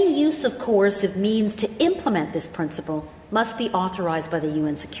 any use of coercive means to implement this principle must be authorized by the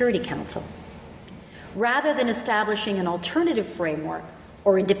UN Security Council. Rather than establishing an alternative framework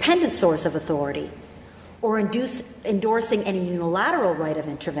or independent source of authority, or endorsing any unilateral right of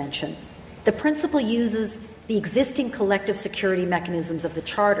intervention, the principle uses the existing collective security mechanisms of the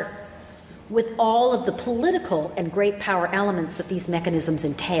Charter, with all of the political and great power elements that these mechanisms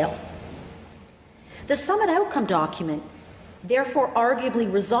entail. The Summit Outcome document therefore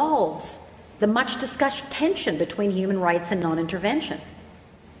arguably resolves the much discussed tension between human rights and non-intervention,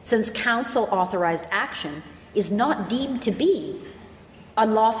 since Council-authorized action is not deemed to be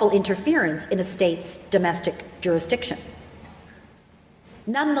unlawful interference in a state's domestic jurisdiction.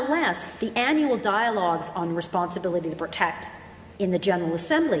 Nonetheless, the annual dialogues on responsibility to protect in the General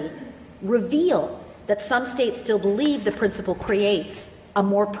Assembly reveal that some states still believe the principle creates a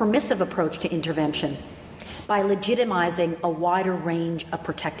more permissive approach to intervention by legitimizing a wider range of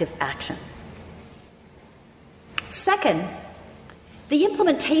protective action. Second, the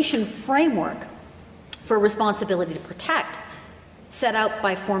implementation framework for responsibility to protect set out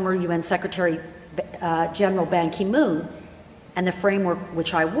by former UN Secretary General Ban Ki-moon and the framework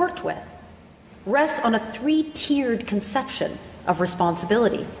which I worked with rests on a three-tiered conception of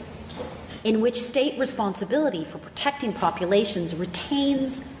responsibility in which state responsibility for protecting populations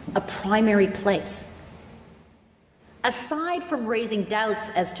retains a primary place. Aside from raising doubts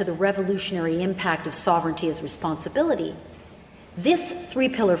as to the revolutionary impact of sovereignty as responsibility, this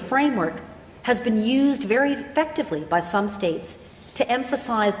three-pillar framework has been used very effectively by some states to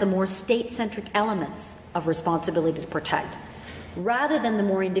emphasize the more state-centric elements of responsibility to protect, rather than the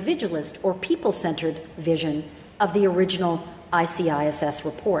more individualist or people-centered vision of the original ICISS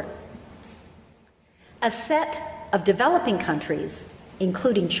report. A set of developing countries,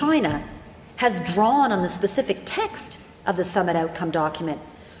 including China, has drawn on the specific text of the Summit Outcome document,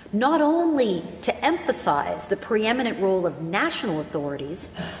 not only to emphasize the preeminent role of national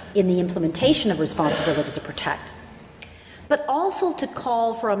authorities in the implementation of responsibility to protect, but also to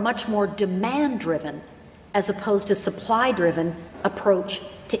call for a much more demand-driven as opposed to supply-driven approach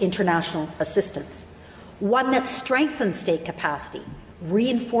to international assistance, one that strengthens state capacity,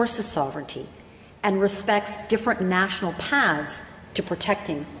 reinforces sovereignty, and respects different national paths to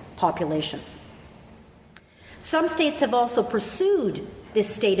protecting populations. Some states have also pursued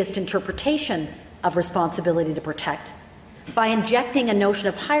this statist interpretation of responsibility to protect by injecting a notion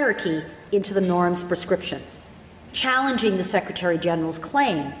of hierarchy into the norms prescriptions, challenging the Secretary General's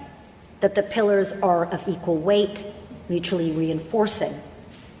claim that the pillars are of equal weight, mutually reinforcing,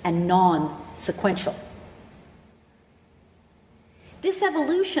 and non-sequential. This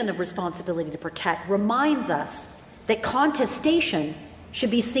evolution of responsibility to protect reminds us that contestation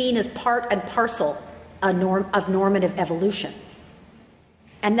should be seen as part and parcel of normative evolution,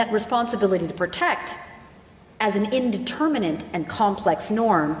 and that responsibility to protect, as an indeterminate and complex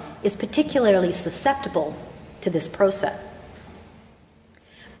norm, is particularly susceptible to this process.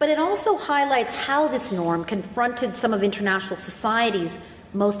 But it also highlights how this norm confronted some of international society's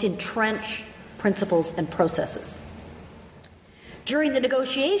most entrenched principles and processes. During the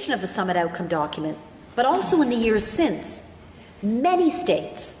negotiation of the summit outcome document, but also in the years since, many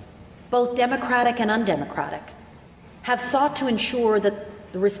states, both democratic and undemocratic, have sought to ensure that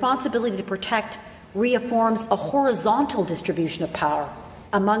the responsibility to protect reaffirms a horizontal distribution of power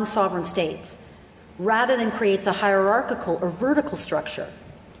among sovereign states, rather than creates a hierarchical or vertical structure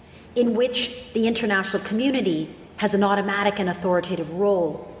in which the international community has an automatic and authoritative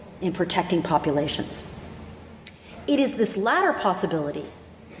role in protecting populations. It is this latter possibility,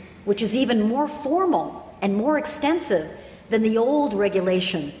 which is even more formal and more extensive than the old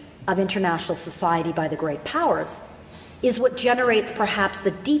regulation of international society by the great powers, is what generates perhaps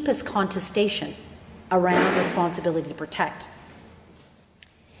the deepest contestation around responsibility to protect.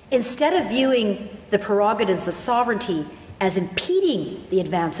 Instead of viewing the prerogatives of sovereignty as impeding the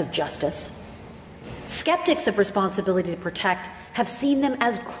advance of justice, skeptics of responsibility to protect have seen them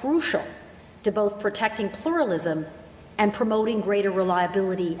as crucial to both protecting pluralism and promoting greater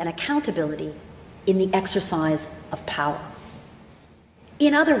reliability and accountability in the exercise of power.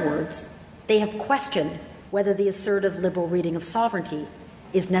 In other words, they have questioned whether the assertive liberal reading of sovereignty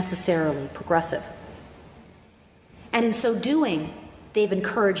is necessarily progressive. And in so doing, they've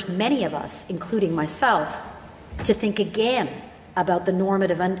encouraged many of us, including myself, to think again about the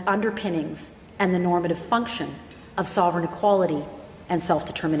normative underpinnings and the normative function of sovereign equality and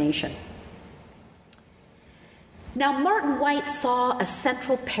self-determination. Now, Martin White saw a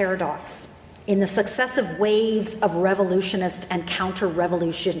central paradox in the successive waves of revolutionist and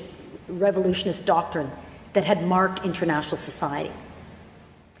counter-revolutionist doctrine that had marked international society.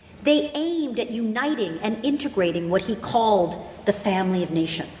 They aimed at uniting and integrating what he called the family of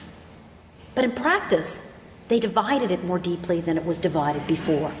nations. But in practice, they divided it more deeply than it was divided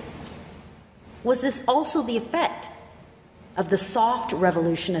before. Was this also the effect of the soft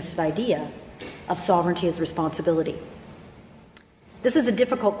revolutionist idea of sovereignty as responsibility? This is a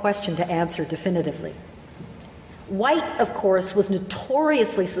difficult question to answer definitively. White, of course, was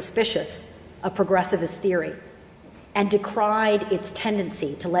notoriously suspicious of progressivist theory and decried its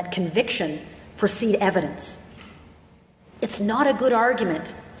tendency to let conviction precede evidence. It's not a good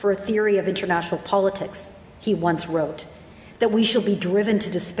argument for a theory of international politics, he once wrote, that we shall be driven to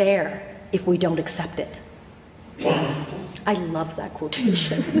despair if we don't accept it. I love that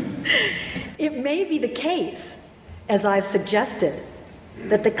quotation. It may be the case, as I've suggested,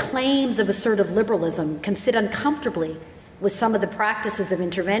 that the claims of assertive liberalism can sit uncomfortably with some of the practices of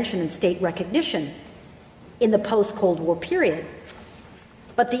intervention and state recognition in the post-Cold War period.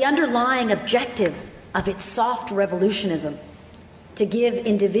 But the underlying objective of its soft revolutionism, to give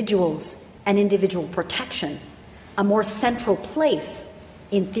individuals and individual protection a more central place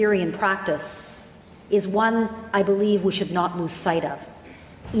in theory and practice, is one I believe we should not lose sight of,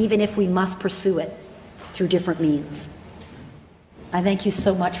 even if we must pursue it through different means. I thank you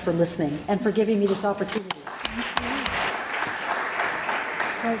so much for listening and for giving me this opportunity.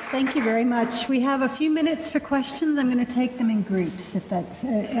 Well, thank you very much. We have a few minutes for questions. I'm going to take them in groups, if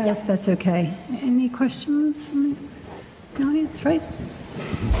that's okay. Any questions from the audience, right?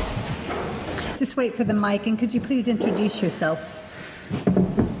 Just wait for the mic, and could you please introduce yourself?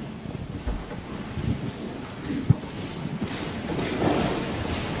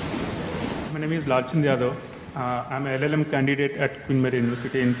 My name is Lalchand Yadav. I'm an LLM candidate at Queen Mary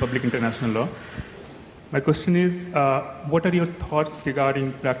University in Public International Law. My question is, what are your thoughts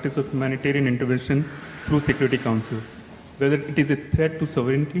regarding practice of humanitarian intervention through Security Council? Whether it is a threat to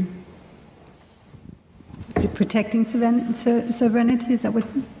sovereignty? Is it protecting sovereignty? Is that what?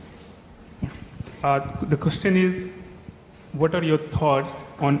 Yeah. The question is, what are your thoughts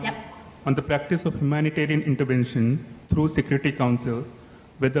on the practice of humanitarian intervention through Security Council,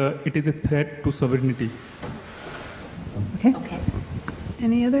 whether it is a threat to sovereignty? Okay.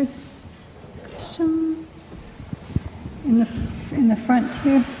 Any other questions? In the front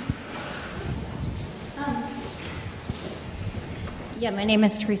here. Yeah, my name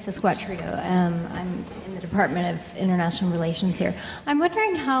is Teresa Squatrio. I'm in the Department of International Relations here. I'm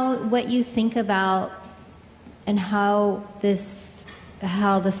wondering what you think about and how the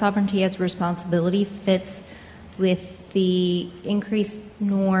sovereignty as responsibility fits with the increased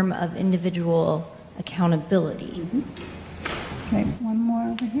norm of individual accountability. Okay, one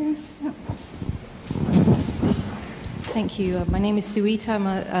more over here. Yep. Thank you. My name is Suita. I'm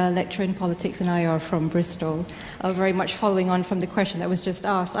a lecturer in politics and IR from Bristol. Very much following on from the question that was just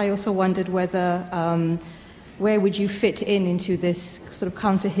asked, I also wondered whether, where would you fit into this sort of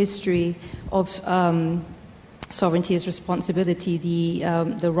counter-history of sovereignty as responsibility,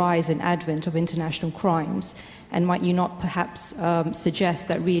 the rise and advent of international crimes? And might you not perhaps suggest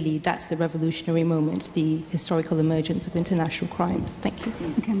that really that's the revolutionary moment, the historical emergence of international crimes? Thank you.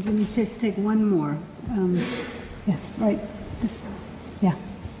 Okay, let me just take one more. Yes, right. This, yeah.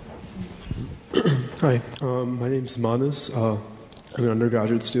 Hi, my name's Manas. I'm an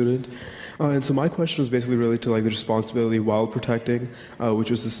undergraduate student. And so my question was basically related to like the responsibility while protecting, which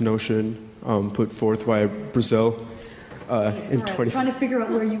was this notion put forth by Brazil. In 20... I was trying to figure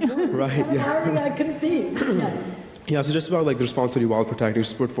out where you were. Right, yeah. Already I conceived. Yes. Yeah, so just about like the responsibility while protecting,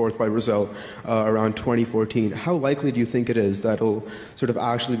 was put forth by Brazil around 2014. How likely do you think it is that it'll sort of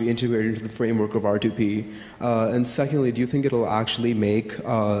actually be integrated into the framework of R2P? And secondly, do you think it'll actually make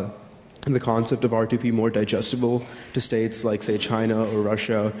the concept of R2P more digestible to states like, say, China or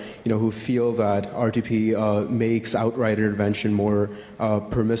Russia, who feel that R2P makes outright intervention more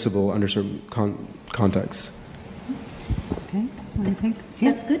permissible under certain contexts? Okay,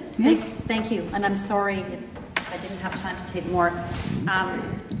 That's good. Yeah. Thank you. And I'm sorry I didn't have time to take more.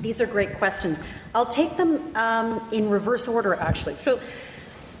 These are great questions. I'll take them in reverse order, actually. So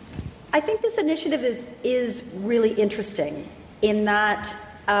I think this initiative is really interesting in that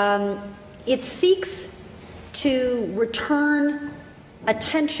it seeks to return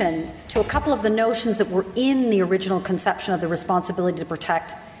attention to a couple of the notions that were in the original conception of the responsibility to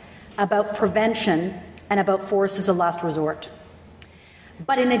protect about prevention and about force as a last resort.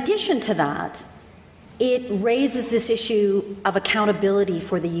 But in addition to that, it raises this issue of accountability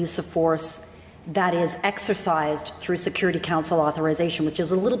for the use of force that is exercised through Security Council authorization, which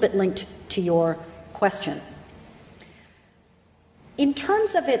is a little bit linked to your question. In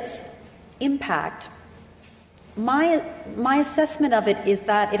terms of its impact, my assessment of it is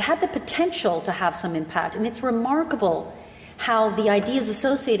that it had the potential to have some impact, and it's remarkable how the ideas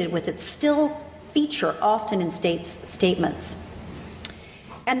associated with it still feature often in statements.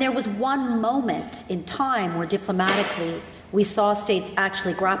 And there was one moment in time where diplomatically we saw states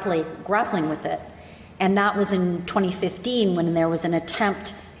actually grappling with it, and that was in 2015 when there was an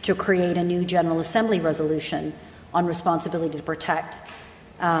attempt to create a new General Assembly resolution on responsibility to protect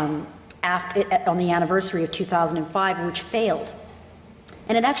on the anniversary of 2005, which failed.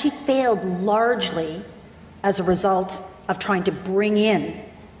 And it actually failed largely as a result of trying to bring in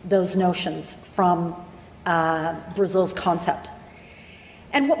those notions from Brazil's concept.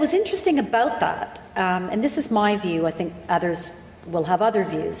 And what was interesting about that, and this is my view, I think others will have other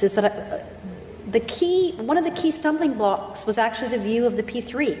views, is that one of the key stumbling blocks was actually the view of the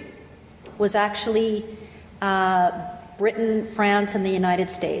P3, was actually Britain, France, and the United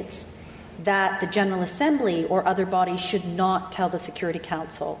States, that the General Assembly or other bodies should not tell the Security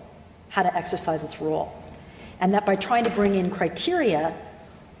Council how to exercise its role. And that by trying to bring in criteria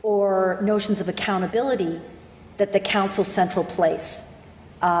or notions of accountability, that the Council's central place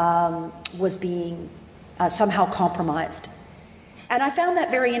was being somehow compromised. And I found that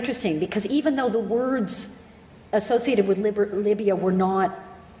very interesting because even though the words associated with Libya were not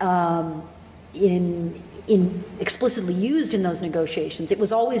explicitly used in those negotiations, it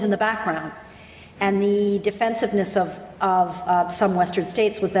was always in the background. And the defensiveness of some Western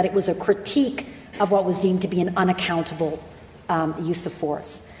states was that it was a critique of what was deemed to be an unaccountable use of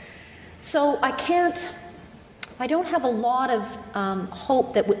force. So I don't have a lot of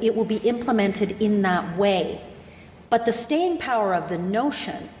hope that it will be implemented in that way. But the staying power of the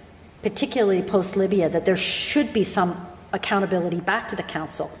notion, particularly post-Libya, that there should be some accountability back to the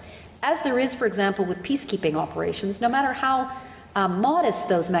Council, as there is, for example, with peacekeeping operations, no matter how modest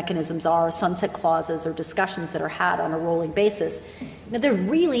those mechanisms are, sunset clauses or discussions that are had on a rolling basis. There are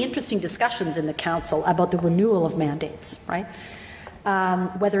really interesting discussions in the Council about the renewal of mandates, right?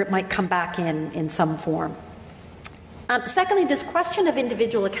 Whether it might come back in some form. Secondly, this question of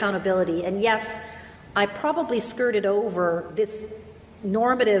individual accountability, and yes, I probably skirted over this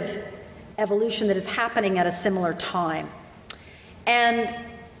normative evolution that is happening at a similar time. And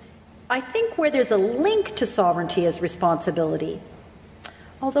I think where there's a link to sovereignty as responsibility,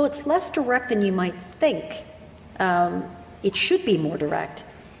 although it's less direct than you might think, it should be more direct,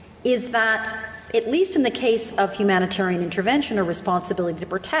 is that, at least in the case of humanitarian intervention or responsibility to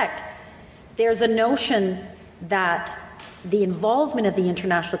protect, there's a notion that the involvement of the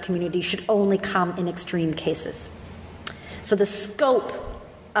international community should only come in extreme cases. So the scope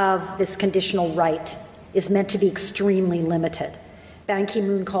of this conditional right is meant to be extremely limited. Ban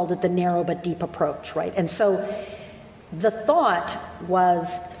Ki-moon called it the narrow but deep approach, right? And so the thought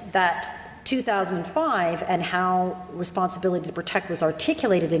was that 2005 and how responsibility to protect was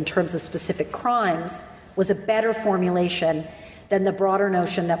articulated in terms of specific crimes was a better formulation than the broader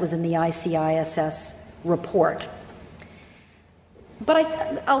notion that was in the ICISS report. But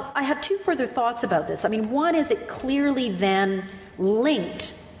I have two further thoughts about this. I mean, one is it clearly then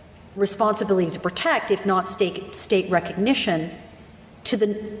linked responsibility to protect, if not state recognition, to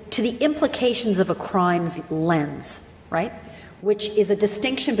the implications of a crime's lens, right? Which is a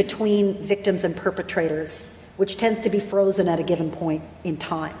distinction between victims and perpetrators, which tends to be frozen at a given point in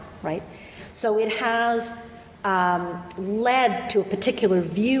time, right? So it has led to a particular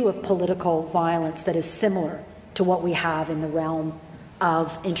view of political violence that is similar to what we have in the realm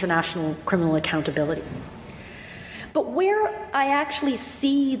of international criminal accountability. But where I actually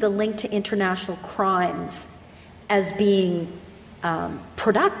see the link to international crimes as being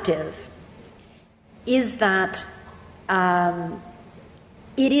productive is that they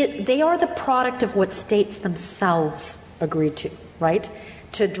are the product of what states themselves agreed to, right?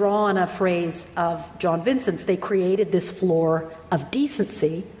 To draw on a phrase of John Vincent's, they created this floor of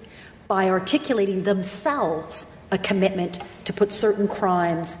decency by articulating themselves a commitment to put certain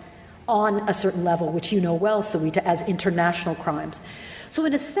crimes on a certain level, which you know well, Sawita, as international crimes. So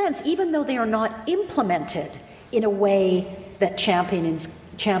in a sense, even though they are not implemented in a way that champions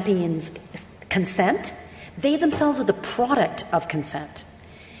consent, they themselves are the product of consent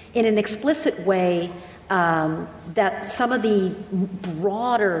in an explicit way that some of the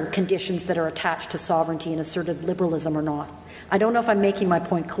broader conditions that are attached to sovereignty and asserted liberalism are not. I don't know if I'm making my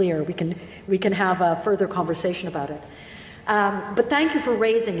point clear. We can have a further conversation about it. But thank you for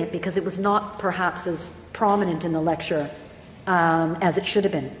raising it, because it was not perhaps as prominent in the lecture as it should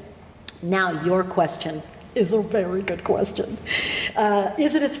have been. Now, your question is a very good question.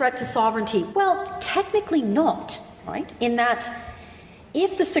 Is it a threat to sovereignty? Well, technically not, right? In that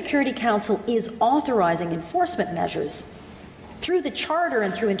if the Security Council is authorizing enforcement measures through the Charter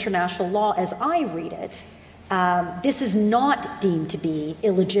and through international law, as I read it, this is not deemed to be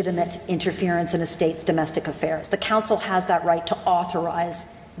illegitimate interference in a state's domestic affairs. The Council has that right to authorize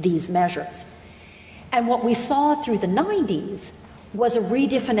these measures. And what we saw through the 90s was a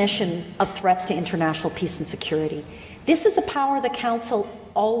redefinition of threats to international peace and security. This is a power the Council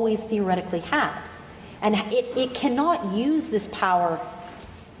always theoretically had. And it cannot use this power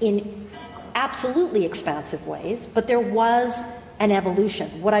in absolutely expansive ways, but there was an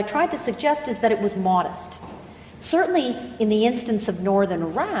evolution. What I tried to suggest is that it was modest. Certainly, in the instance of northern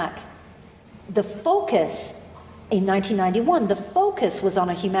Iraq, the focus in 1991, the focus was on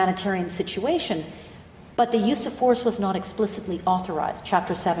a humanitarian situation, but the use of force was not explicitly authorized,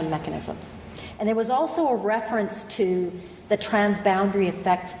 Chapter 7 mechanisms. And there was also a reference to the transboundary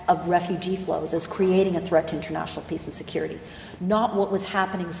effects of refugee flows as creating a threat to international peace and security, not what was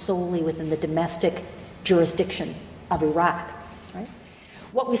happening solely within the domestic jurisdiction of Iraq. Right?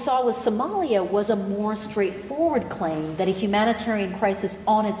 What we saw with Somalia was a more straightforward claim that a humanitarian crisis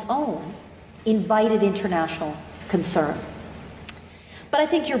on its own invited international concern. But I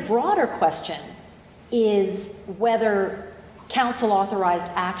think your broader question is whether Council-authorized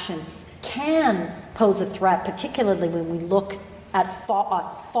action can pose a threat, particularly when we look at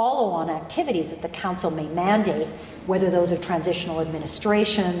follow-on activities that the Council may mandate, whether those are transitional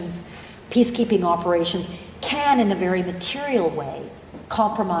administrations, peacekeeping operations, can in a very material way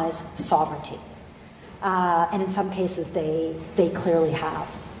compromise sovereignty. And in some cases they clearly have.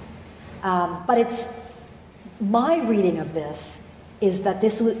 But it's my reading of this is that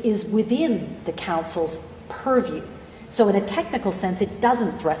this is within the Council's purview. So in a technical sense, it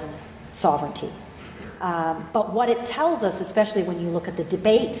doesn't threaten sovereignty. But what it tells us, especially when you look at the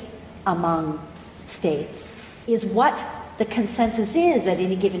debate among states, is what the consensus is at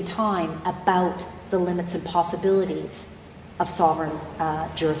any given time about the limits and possibilities of sovereign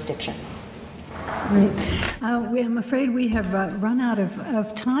jurisdiction. Great. I'm afraid we have run out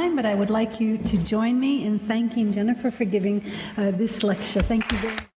of time, but I would like you to join me in thanking Jennifer for giving this lecture. Thank you very much.